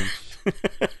can change,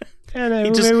 and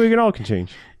maybe we all can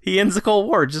change. He ends the Cold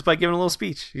War just by giving a little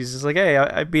speech. He's just like, hey,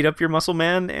 I beat up your muscle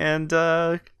man, and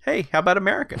hey, how about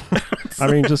America? I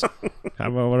mean, why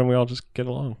don't we all just get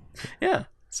along? Yeah.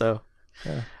 So,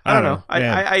 I don't know.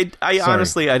 I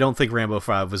honestly, I don't think Rambo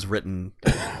 5 was written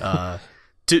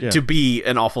to be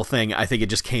an awful thing. I think it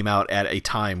just came out at a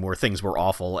time where things were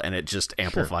awful, and it just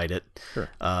amplified it. Sure.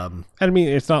 And I mean,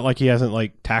 it's not like he hasn't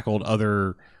like tackled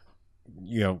other,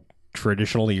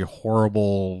 traditionally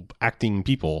horrible acting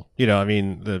people. I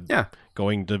mean,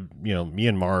 going to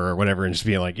Myanmar or whatever and just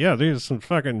being like, yeah, there's some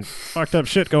fucking fucked up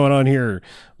shit going on here.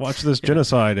 Watch this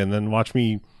genocide, and then watch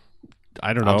me.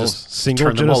 I don't know. Just single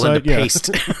turn genocide, them all into paste.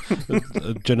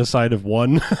 A genocide of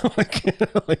one.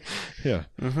 Yeah.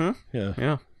 Mm-hmm.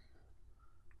 Yeah.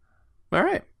 All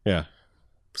right. Yeah.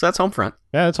 So that's Homefront.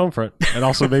 Yeah, it's Homefront, and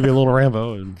also maybe a little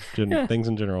Rambo and things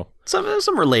in general.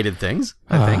 Some related things,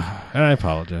 I think. And I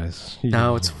apologize.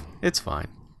 No, it's fine.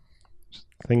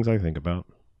 Things I think about.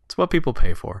 It's what people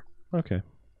pay for. Okay.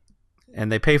 And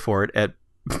they pay for it at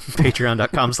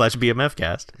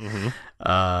patreon.com/bmfcast.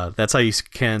 Mm-hmm. That's how you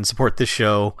can support this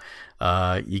show.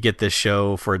 You get this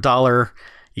show for $1.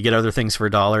 You get other things for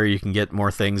 $1. You can get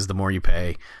more things the more you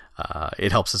pay.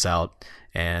 It helps us out,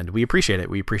 and we appreciate it.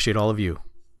 We appreciate all of you.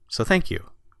 So thank you.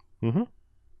 Mm-hmm.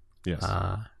 Yes.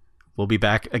 We'll be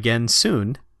back again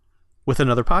soon with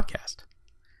another podcast.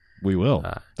 We will.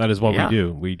 That is what yeah. we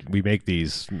do. We make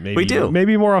these. Maybe, we do.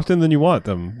 Maybe more often than you want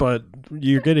them, but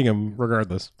you're getting them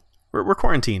regardless. We're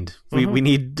quarantined. We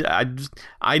need.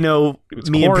 I know it's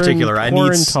me in particular. I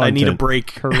need a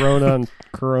break. Corona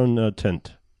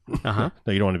tent. Uh-huh.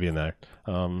 No, you don't want to be in there.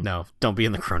 No, don't be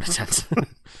in the Corona tent.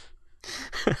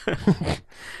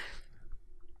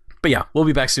 But yeah, we'll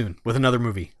be back soon with another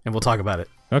movie, and we'll talk about it.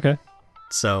 Okay.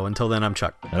 So until then, I'm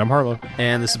Chuck. And I'm Harlow.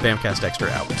 And this is Bamcast Extra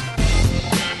out.